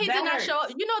 You know he did not show up.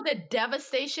 You know the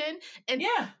devastation. And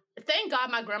yeah. Thank God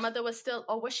my grandmother was still,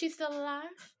 was she still alive?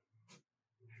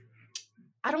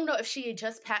 I don't know if she had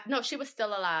just passed. No, she was still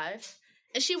alive.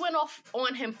 And she went off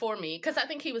on him for me because I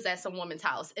think he was at some woman's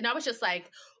house. And I was just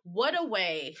like, what a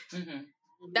way.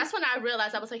 That's when I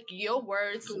realized, I was like, your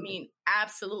words mean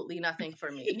absolutely nothing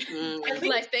for me.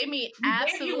 Like they mean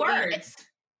absolutely.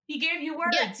 He gave you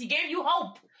words. Yeah. He gave you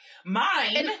hope.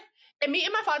 Mine. And me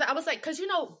and my father, I was like, because you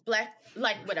know, black,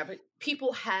 like whatever,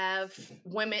 people have,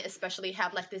 women especially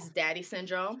have like this daddy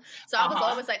syndrome. So I was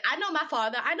always like, I know my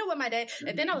father, I know what my dad,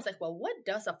 and then I was like, well, what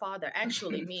does a father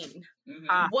actually mean?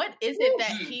 What is it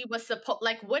that he was supposed,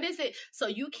 like, what is it? So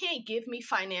you can't give me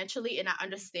financially, and I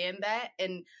understand that.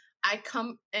 And I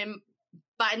come, and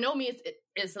by no means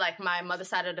is like my mother's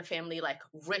side of the family like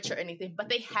rich or anything, but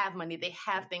they have money, they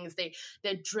have things,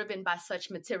 they're driven by such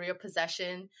material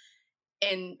possession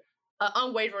and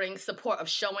unwavering support of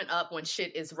showing up when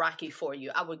shit is rocky for you.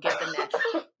 I would give them that.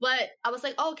 But I was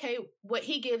like, okay, what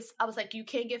he gives, I was like, you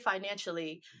can't give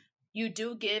financially. You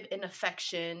do give in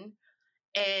affection.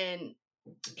 And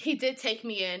he did take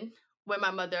me in when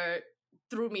my mother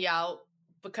threw me out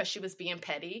because she was being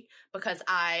petty, because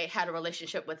I had a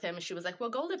relationship with him. And she was like,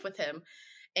 well, go live with him.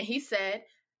 And he said,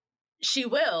 she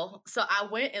will. So I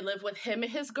went and lived with him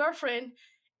and his girlfriend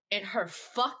and her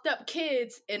fucked up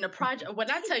kids in the project. When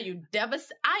I tell you,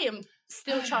 I am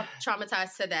still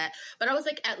traumatized to that. But I was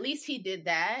like, at least he did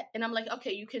that. And I'm like,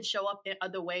 okay, you can show up in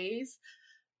other ways.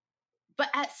 But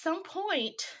at some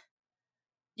point,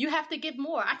 you have to give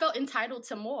more. I felt entitled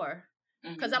to more.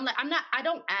 Because I'm like, I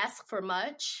don't ask for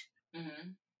much.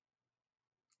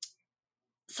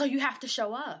 So you have to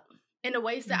show up in the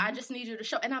ways that I just need you to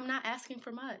show. And I'm not asking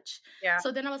for much. Yeah.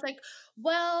 So then I was like,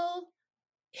 well,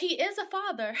 he is a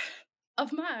father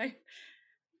of mine,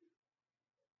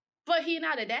 but he's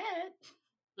not a dad.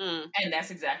 And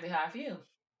that's exactly how I feel.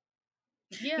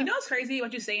 Yeah. You know what's crazy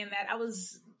about you saying that? I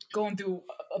was going through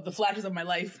the flashes of my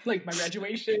life, like my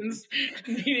graduations.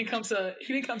 He didn't come to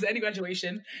any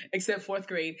graduation except 4th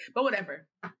grade, but whatever.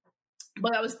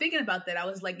 But I was thinking about that. I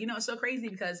was like, you know, it's so crazy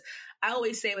because I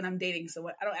always say when I'm dating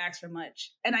someone, I don't ask for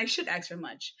much, and I should ask for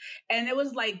much. And it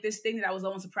was like this thing that I was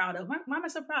almost so proud of. Why am I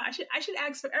so proud? I should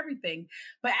ask for everything.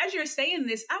 But as you're saying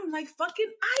this, I'm like,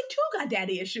 fucking, I too got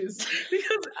daddy issues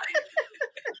because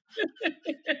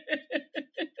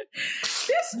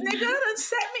this nigga done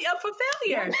set me up for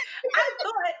failure.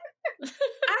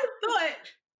 I thought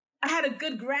I had a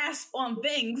good grasp on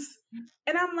things,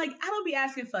 and I'm like, I don't be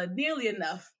asking for nearly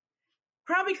enough.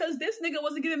 Probably because this nigga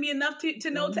wasn't giving me enough to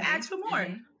know to ask for more.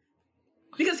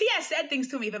 Because he has said things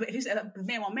to me. If he said, if the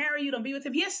man won't marry you, don't be with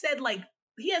him. He has said, like,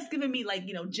 he has given me, like,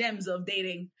 gems of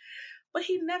dating. But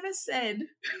he never said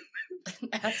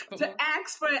ask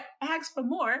for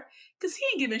more, because he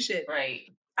ain't giving shit.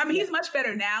 Right. I mean, he's much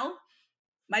better now.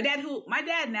 My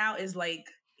dad now is like,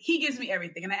 he gives me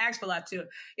everything, and I ask for a lot too.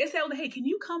 Yesterday, I was like, hey, can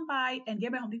you come by and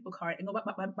get my Home Depot card and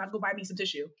go buy me some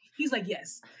tissue? He's like,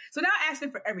 yes. So now I ask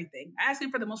him for everything. I ask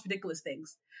him for the most ridiculous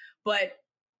things. But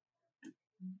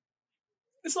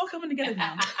it's all coming together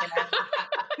now.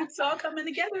 It's all coming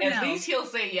together now. At least he'll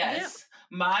say yes.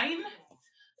 Yeah. Mine?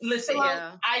 Listen,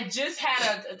 I just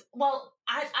had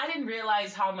I didn't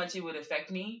realize how much it would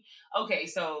affect me. Okay,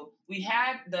 so we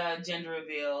had the gender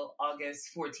reveal August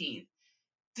 14th.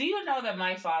 Do you know that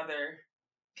my father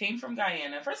came from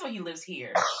Guyana? First of all, he lives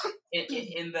here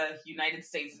in the United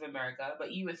States of America,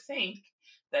 but you would think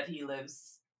that he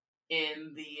lives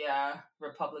in the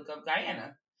Republic of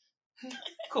Guyana.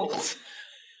 Cool.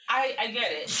 I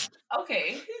get it.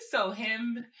 Okay, so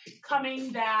him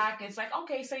coming back, it's like,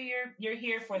 okay, so you're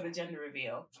here for the gender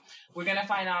reveal. We're gonna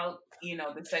find out,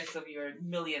 the sex of your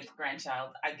millionth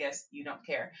grandchild. I guess you don't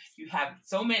care. You have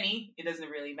so many, it doesn't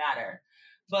really matter.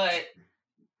 But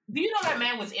do you know that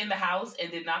man was in the house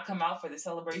and did not come out for the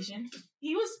celebration?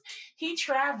 He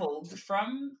traveled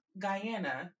from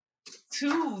Guyana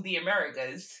to the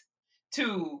Americas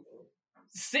to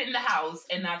sit in the house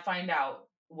and not find out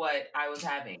what I was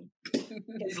having.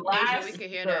 His last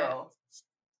girl.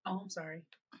 Oh, I'm sorry.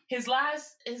 His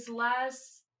last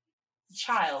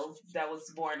child that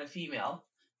was born a female.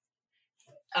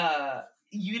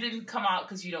 You didn't come out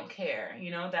because you don't care.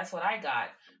 That's what I got.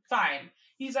 Fine.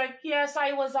 He's like, yes,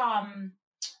 I was at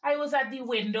the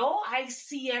window. I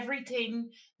see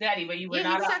everything, Daddy, but you were not.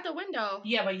 Yeah, he was at the window.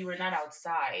 Yeah, but you were not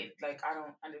outside. Like, I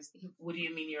don't understand. What do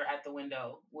you mean you're at the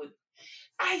window?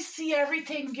 I see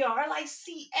everything, girl. I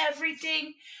see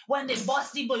everything. When they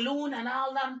bust the balloon and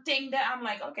all them thing that I'm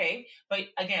like, okay. But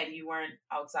again, you weren't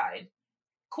outside.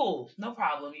 Cool. No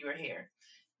problem. You were here.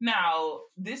 Now,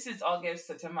 this is August,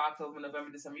 September, October,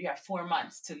 November, December. You have 4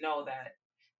 months to know that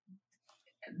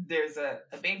there's a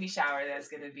baby shower that's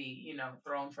going to be,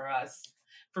 thrown for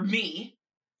me.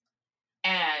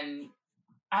 And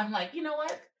I'm like, you know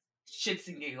what? Shits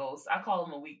and giggles. I call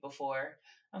him a week before.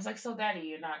 I was like, so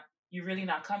Daddy, you're really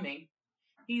not coming?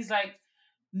 He's like,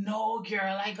 no,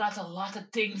 girl, I got a lot of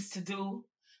things to do.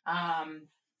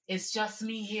 It's just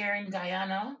me here in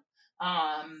Guyana.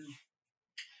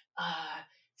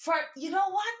 You know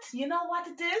what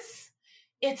it is?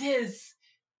 It is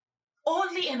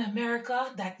only in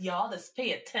America that y'all just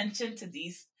pay attention to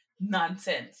these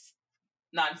nonsense.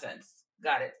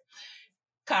 Got it.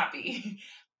 Copy.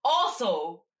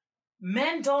 Also,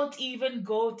 men don't even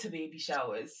go to baby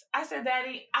showers. I said,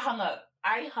 Daddy, I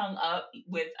hung up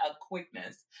with a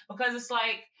quickness, because it's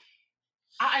like,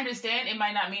 I understand it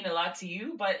might not mean a lot to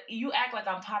you, but you act like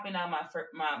I'm popping out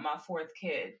my fourth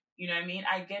kid. You know what I mean?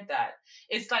 I get that.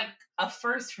 It's like a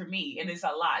first for me, and it's a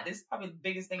lot. This is probably the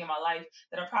biggest thing in my life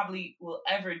that I probably will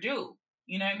ever do.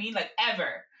 You know what I mean? Like,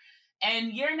 ever.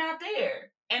 And you're not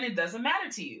there, and it doesn't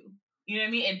matter to you. You know what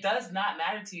I mean? It does not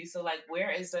matter to you. So, like, where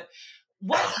is the...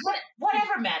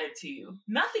 Whatever mattered to you?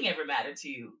 Nothing ever mattered to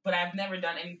you. But I've never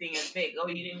done anything as big. Oh,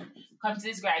 you didn't come to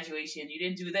this graduation. You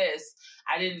didn't do this.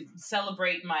 I didn't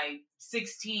celebrate my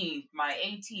 16th, my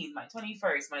 18th, my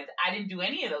 21st. I didn't do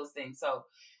any of those things. So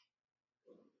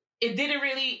it didn't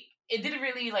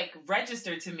really like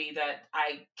register to me that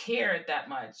I cared that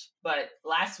much. But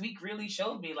last week really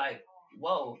showed me, like,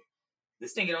 whoa,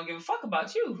 this nigga don't give a fuck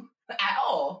about you at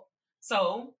all.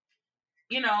 So,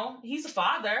 he's a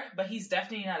father, but he's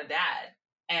definitely not a dad.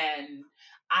 And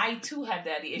I too have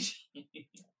daddy issues.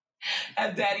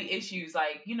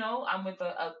 Like, I'm with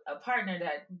a partner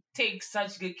that takes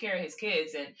such good care of his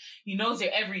kids, and he knows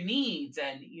their every needs.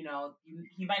 And, he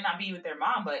might not be with their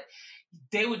mom, but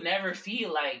they would never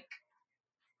feel like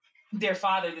their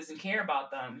father doesn't care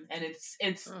about them. And it's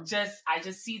just, I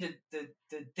just see the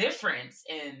difference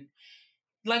in,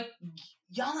 like,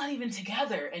 y'all not even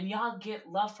together and y'all get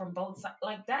love from both sides.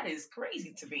 Like, that is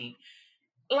crazy to me.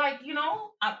 Like,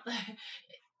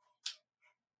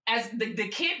 as the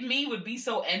kid me would be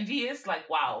so envious. Like,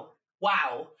 wow,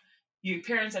 your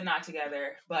parents are not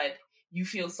together, but you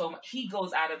feel so much. He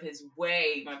goes out of his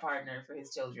way, my partner, for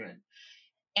his children.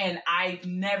 And I've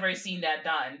never seen that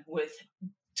done with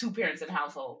two parents in a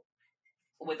household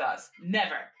with us.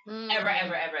 Never.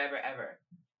 Ever.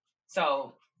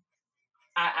 So...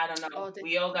 I don't know. Oh,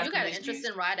 we all got an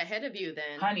interesting ride ahead of you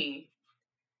then, honey.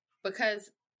 Because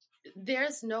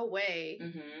there's no way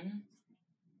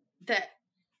that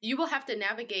you will have to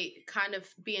navigate kind of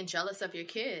being jealous of your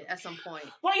kid at some point.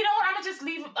 Well, you know what? I'm gonna just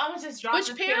leave. I'm gonna just drop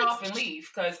this kid off and leave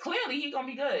because clearly he's gonna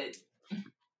be good.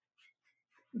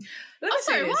 Let me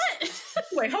say this. What?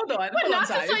 Wait, hold on. What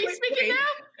nonsense are you speaking now?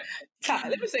 Kai,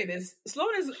 let me say this.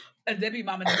 Sloan is a Debbie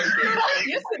mama in the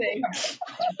making.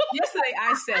 Yesterday,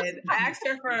 I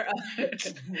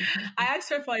asked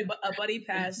her for a buddy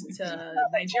pass to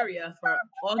Nigeria for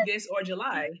August or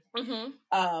July. Mm-hmm.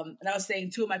 And I was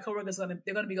saying 2 of my coworkers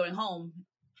they're gonna be going home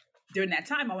during that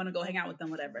time. I want to go hang out with them,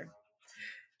 whatever.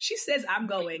 She says I'm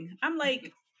going. I'm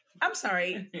like, I'm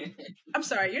sorry.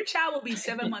 Your child will be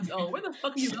 7 months old. Where the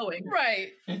fuck are you going?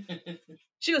 Right.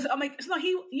 She goes, I'm like, no,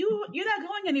 you're not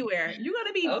going anywhere. You're going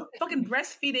to be fucking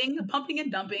breastfeeding, pumping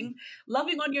and dumping,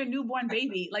 loving on your newborn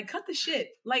baby. Like, cut the shit.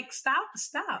 Like, stop.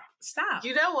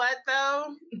 You know what,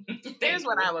 though? Here's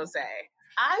what I will say.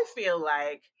 I feel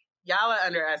like y'all are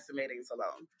underestimating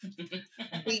Salome.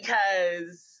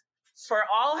 Because for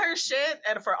all her shit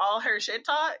and for all her shit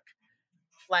talk,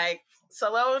 like,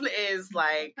 Salome is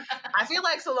like, I feel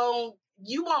like Salome,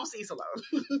 you won't see Salome.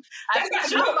 We know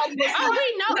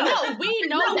that. We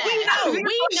know.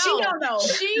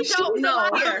 She don't know.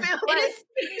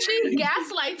 She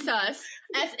gaslights us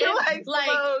as if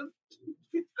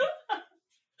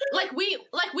like we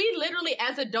literally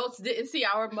as adults didn't see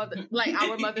our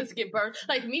mothers give birth.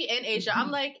 Like me and Asia,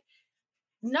 I'm like,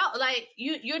 no, like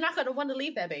you're not gonna want to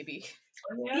leave that baby.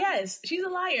 Yeah. Yes, she's a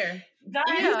liar.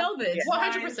 Guys, you know this.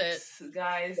 100%.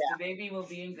 Guys, the baby will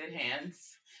be in good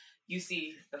hands. You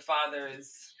see the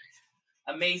father's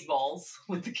amazeballs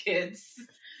with the kids.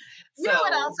 You know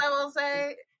what else I will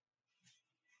say?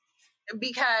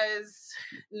 Because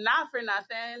not for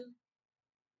nothing,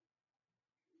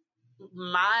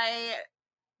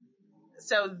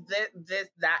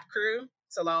 that crew,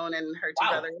 Salome and her two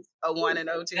brothers, 01 and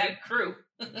 02. That crew.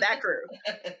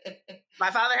 My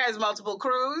father has multiple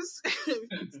crews.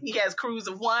 He has crews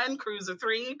of 1, crews of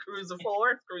 3, crews of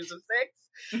 4, crews of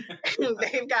 6.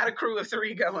 They've got a crew of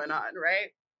 3 going on,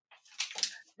 right?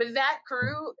 But that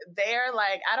crew, they're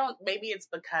like, maybe it's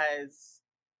because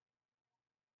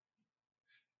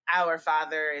our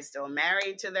father is still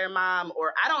married to their mom,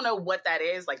 or I don't know what that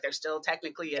is. Like, they're still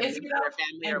technically a nuclear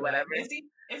family or whatever. Is he?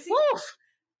 Woof.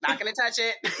 Not going to touch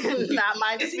it. Not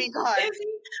mine to speak on.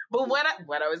 But what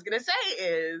I was going to say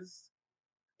is,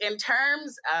 in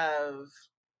terms of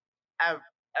a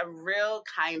real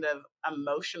kind of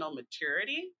emotional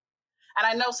maturity, and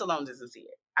I know Salome doesn't see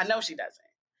it. I know she doesn't.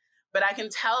 But I can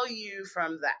tell you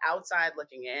from the outside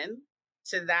looking in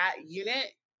to that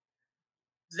unit,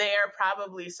 they're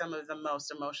probably some of the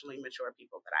most emotionally mature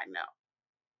people that I know.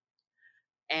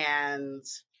 And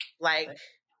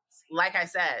like I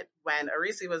said, when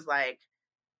Arisi was like,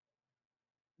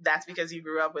 that's because you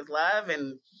grew up with love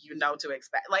and you know to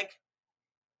expect, like,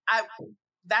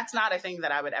 that's not a thing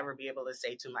that I would ever be able to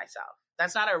say to myself.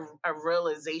 That's not a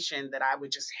realization that I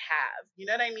would just have. You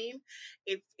know what I mean?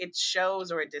 It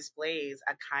shows or it displays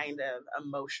a kind of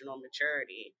emotional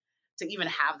maturity to even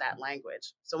have that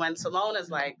language. So when Salome is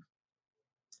like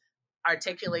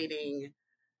articulating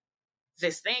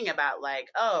this thing about like,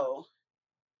 oh,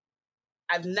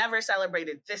 I've never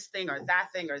celebrated this thing or that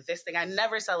thing or this thing. I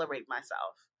never celebrate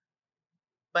myself,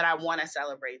 but I want to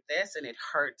celebrate this. And it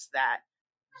hurts that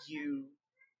you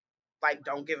like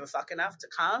don't give a fuck enough to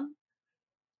come.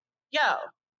 Yo,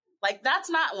 like that's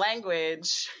not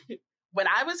language. When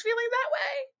I was feeling that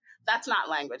way, that's not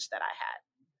language that I had.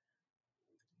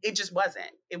 It just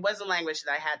wasn't. It wasn't language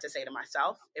that I had to say to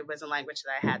myself. It wasn't language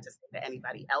that I had to say to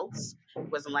anybody else. It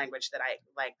wasn't language that I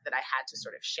had to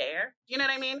sort of share. You know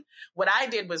what I mean? What I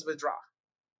did was withdraw.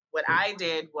 What I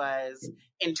did was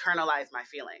internalize my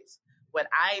feelings. What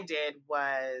I did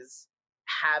was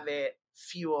have it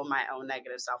fuel my own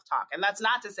negative self-talk. And that's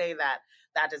not to say that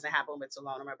that doesn't happen with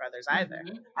Salome or my brothers either.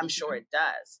 Mm-hmm. I'm sure it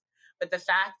does. But the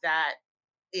fact that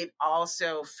it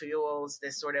also fuels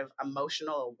this sort of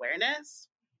emotional awareness,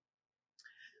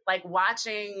 like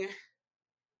watching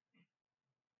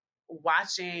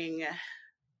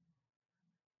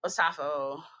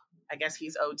Osafo, I guess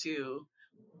he's 02,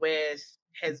 with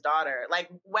his daughter. Like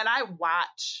when I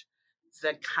watch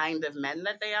the kind of men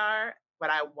that they are,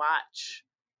 when I watch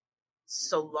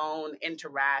Salome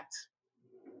interact,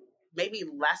 maybe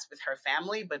less with her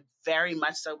family, but very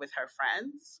much so with her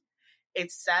friends,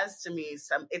 it says to me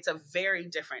it's a very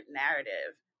different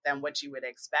narrative than what you would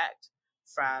expect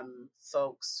from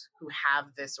folks who have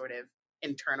this sort of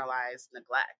internalized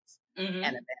neglect mm-hmm.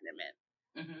 and abandonment.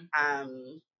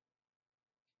 Mm-hmm.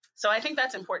 So I think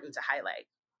that's important to highlight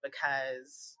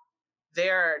because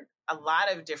there are a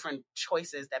lot of different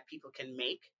choices that people can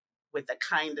make with the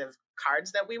kind of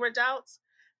cards that we were dealt.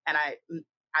 And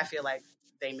I feel like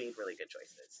they made really good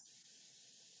choices.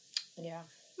 Yeah.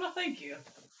 Well, thank you.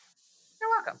 You're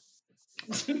welcome.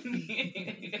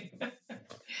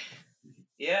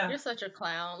 Yeah. You're such a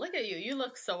clown. Look at you. You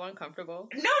look so uncomfortable.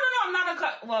 No, I'm not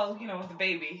well, you know, with the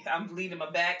baby, I'm bleeding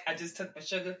my back. I just took my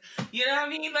sugar. You know what I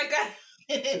mean? Like,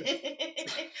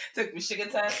 I took my sugar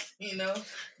test, you know,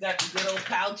 got the good old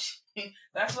pouch.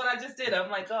 That's what I just did. I'm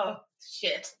like, oh,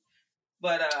 shit.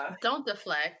 But, don't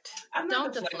deflect. I'm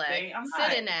not don't deflect. I'm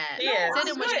Sit in that. Yeah. Sit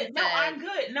in what you said. No, I'm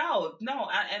good. No.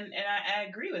 I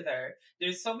agree with her.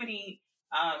 There's so many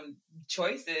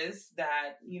choices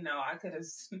that, you know, I could have.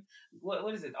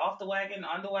 What is it? Off the wagon,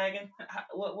 on the wagon.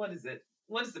 What is it?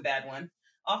 What is the bad one?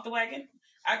 Off the wagon.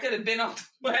 I could have been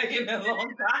off the wagon a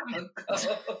long time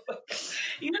ago.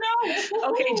 You know?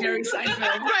 Okay, Jerry Seinfeld.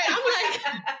 Right. I'm like.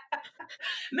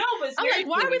 No, but seriously. I'm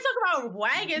like, why are we talking about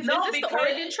wagons? No, is this the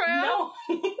Oregon Trail? No.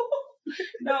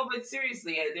 No, but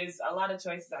seriously, there's a lot of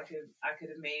choices I could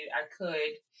have made.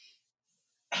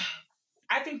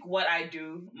 I think what I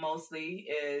do mostly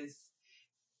is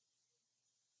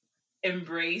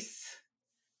embrace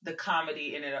the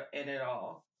comedy in it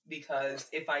all, because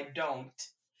if I don't,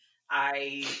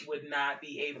 I would not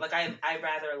be able. Like, I'd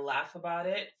rather laugh about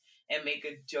it and make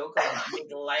a joke or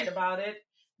make a light about it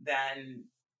than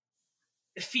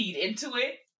feed into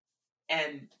it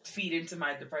and feed into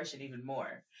my depression even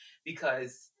more,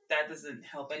 because that doesn't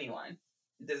help anyone.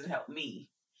 It doesn't help me.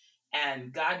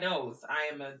 And God knows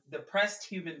I am a depressed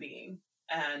human being,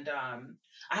 and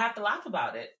I have to laugh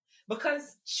about it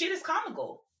because shit is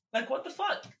comical. Like, what the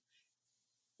fuck?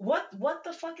 What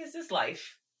the fuck is this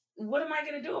life? What am I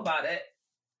going to do about it?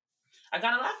 I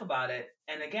got to laugh about it.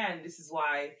 And again, this is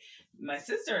why my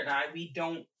sister and I, we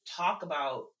don't talk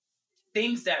about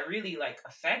things that really like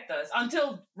affect us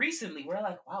until recently. We're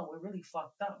like, wow, we're really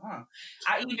fucked up, huh?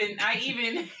 I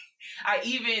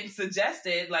even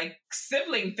suggested like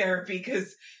sibling therapy,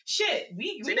 because shit,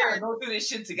 we gotta go through this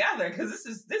shit together, because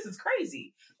this is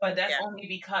crazy. But that's only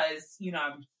because, you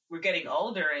know, we're getting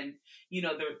older, and you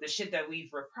know, the shit that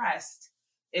we've repressed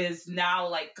is now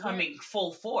like coming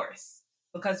full force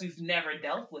because we've never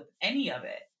dealt with any of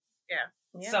it.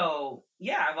 Yeah. So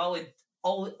yeah, I've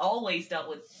always dealt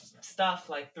with stuff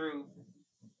like through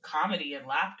comedy and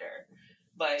laughter,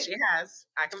 but she has.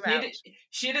 I can vouch.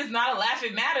 Shit is not a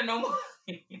laughing matter no more.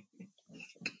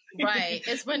 Right.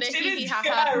 It's when the hee ha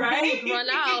ha run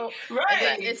out.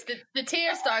 Right. It's the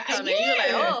tears start coming. You're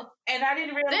like, oh. And I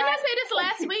didn't realize. Didn't I say this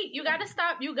last week? You gotta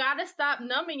stop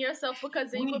numbing yourself,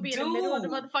 because then you will be in the middle of the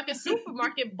motherfucking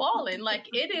supermarket bawling. Like,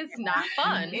 it is not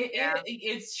fun.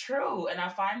 It's true. And I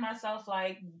find myself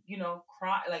like, you know,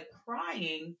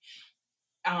 crying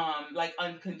like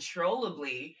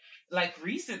uncontrollably, like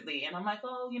recently. And I'm like,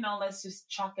 oh, you know, let's just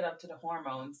chalk it up to the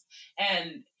hormones.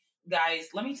 And guys,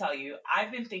 let me tell you,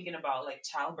 I've been thinking about like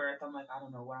childbirth. I'm like, I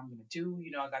don't know what I'm gonna do. You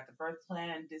know, I got the birth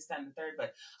plan, this, that, and the third,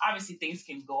 but obviously things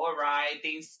can go awry.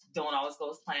 Things don't always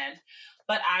go as planned.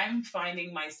 But I'm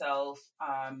finding myself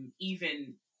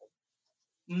even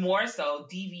more so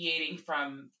deviating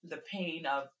from the pain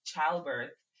of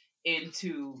childbirth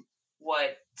into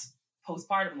what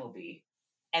postpartum will be.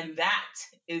 And that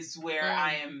is where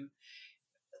I am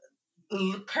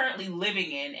currently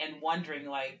living in and wondering,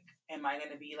 like, am I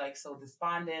going to be like so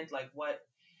despondent? Like, what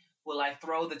will I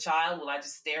throw the child? Will I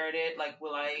just stare at it? Like,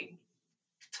 will I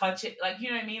touch it? Like, you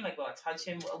know what I mean? Like, will I touch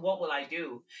him? What will I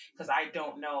do? Because I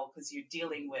don't know, because you're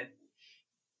dealing with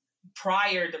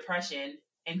prior depression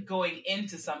and going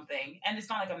into something. And it's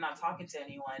not like I'm not talking to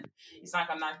anyone. It's not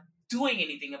like I'm not doing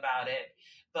anything about it.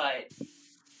 But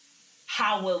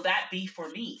how will that be for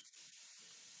me?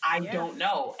 I don't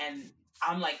know. And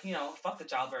I'm like, you know, fuck the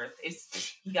childbirth.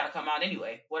 You gotta come out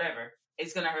anyway. Whatever.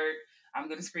 It's gonna hurt. I'm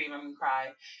gonna scream. I'm gonna cry.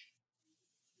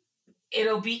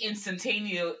 It'll be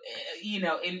instantaneous, you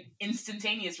know,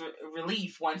 instantaneous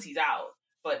relief once he's out.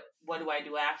 But what do I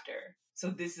do after? So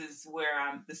this is where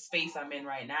the space I'm in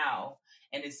right now.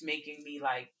 And it's making me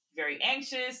like very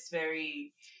anxious,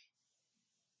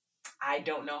 I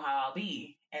don't know how I'll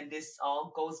be. And this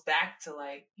all goes back to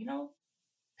like, you know,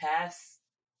 past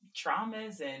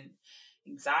traumas and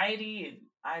anxiety. And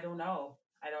I don't know,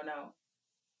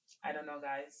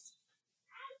 guys.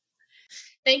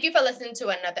 Thank you for listening to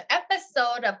another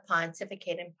episode of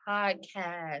Pontificating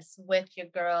Podcast with your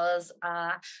girls.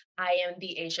 I am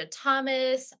the Asia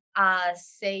Thomas,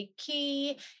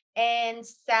 Seiki, and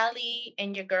Sally,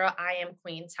 and your girl, I am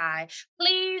Queen Ty.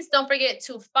 Please don't forget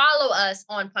to follow us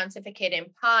on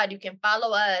Pontificating Pod. You can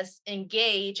follow us,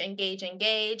 engage,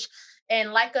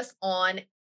 and like us on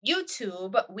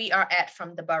YouTube. We are at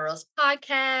From the Boroughs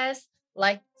Podcast.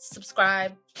 like,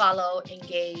 subscribe, follow,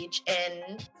 engage,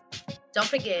 and don't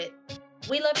forget,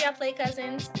 we love y'all, Play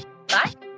Cousins. Bye.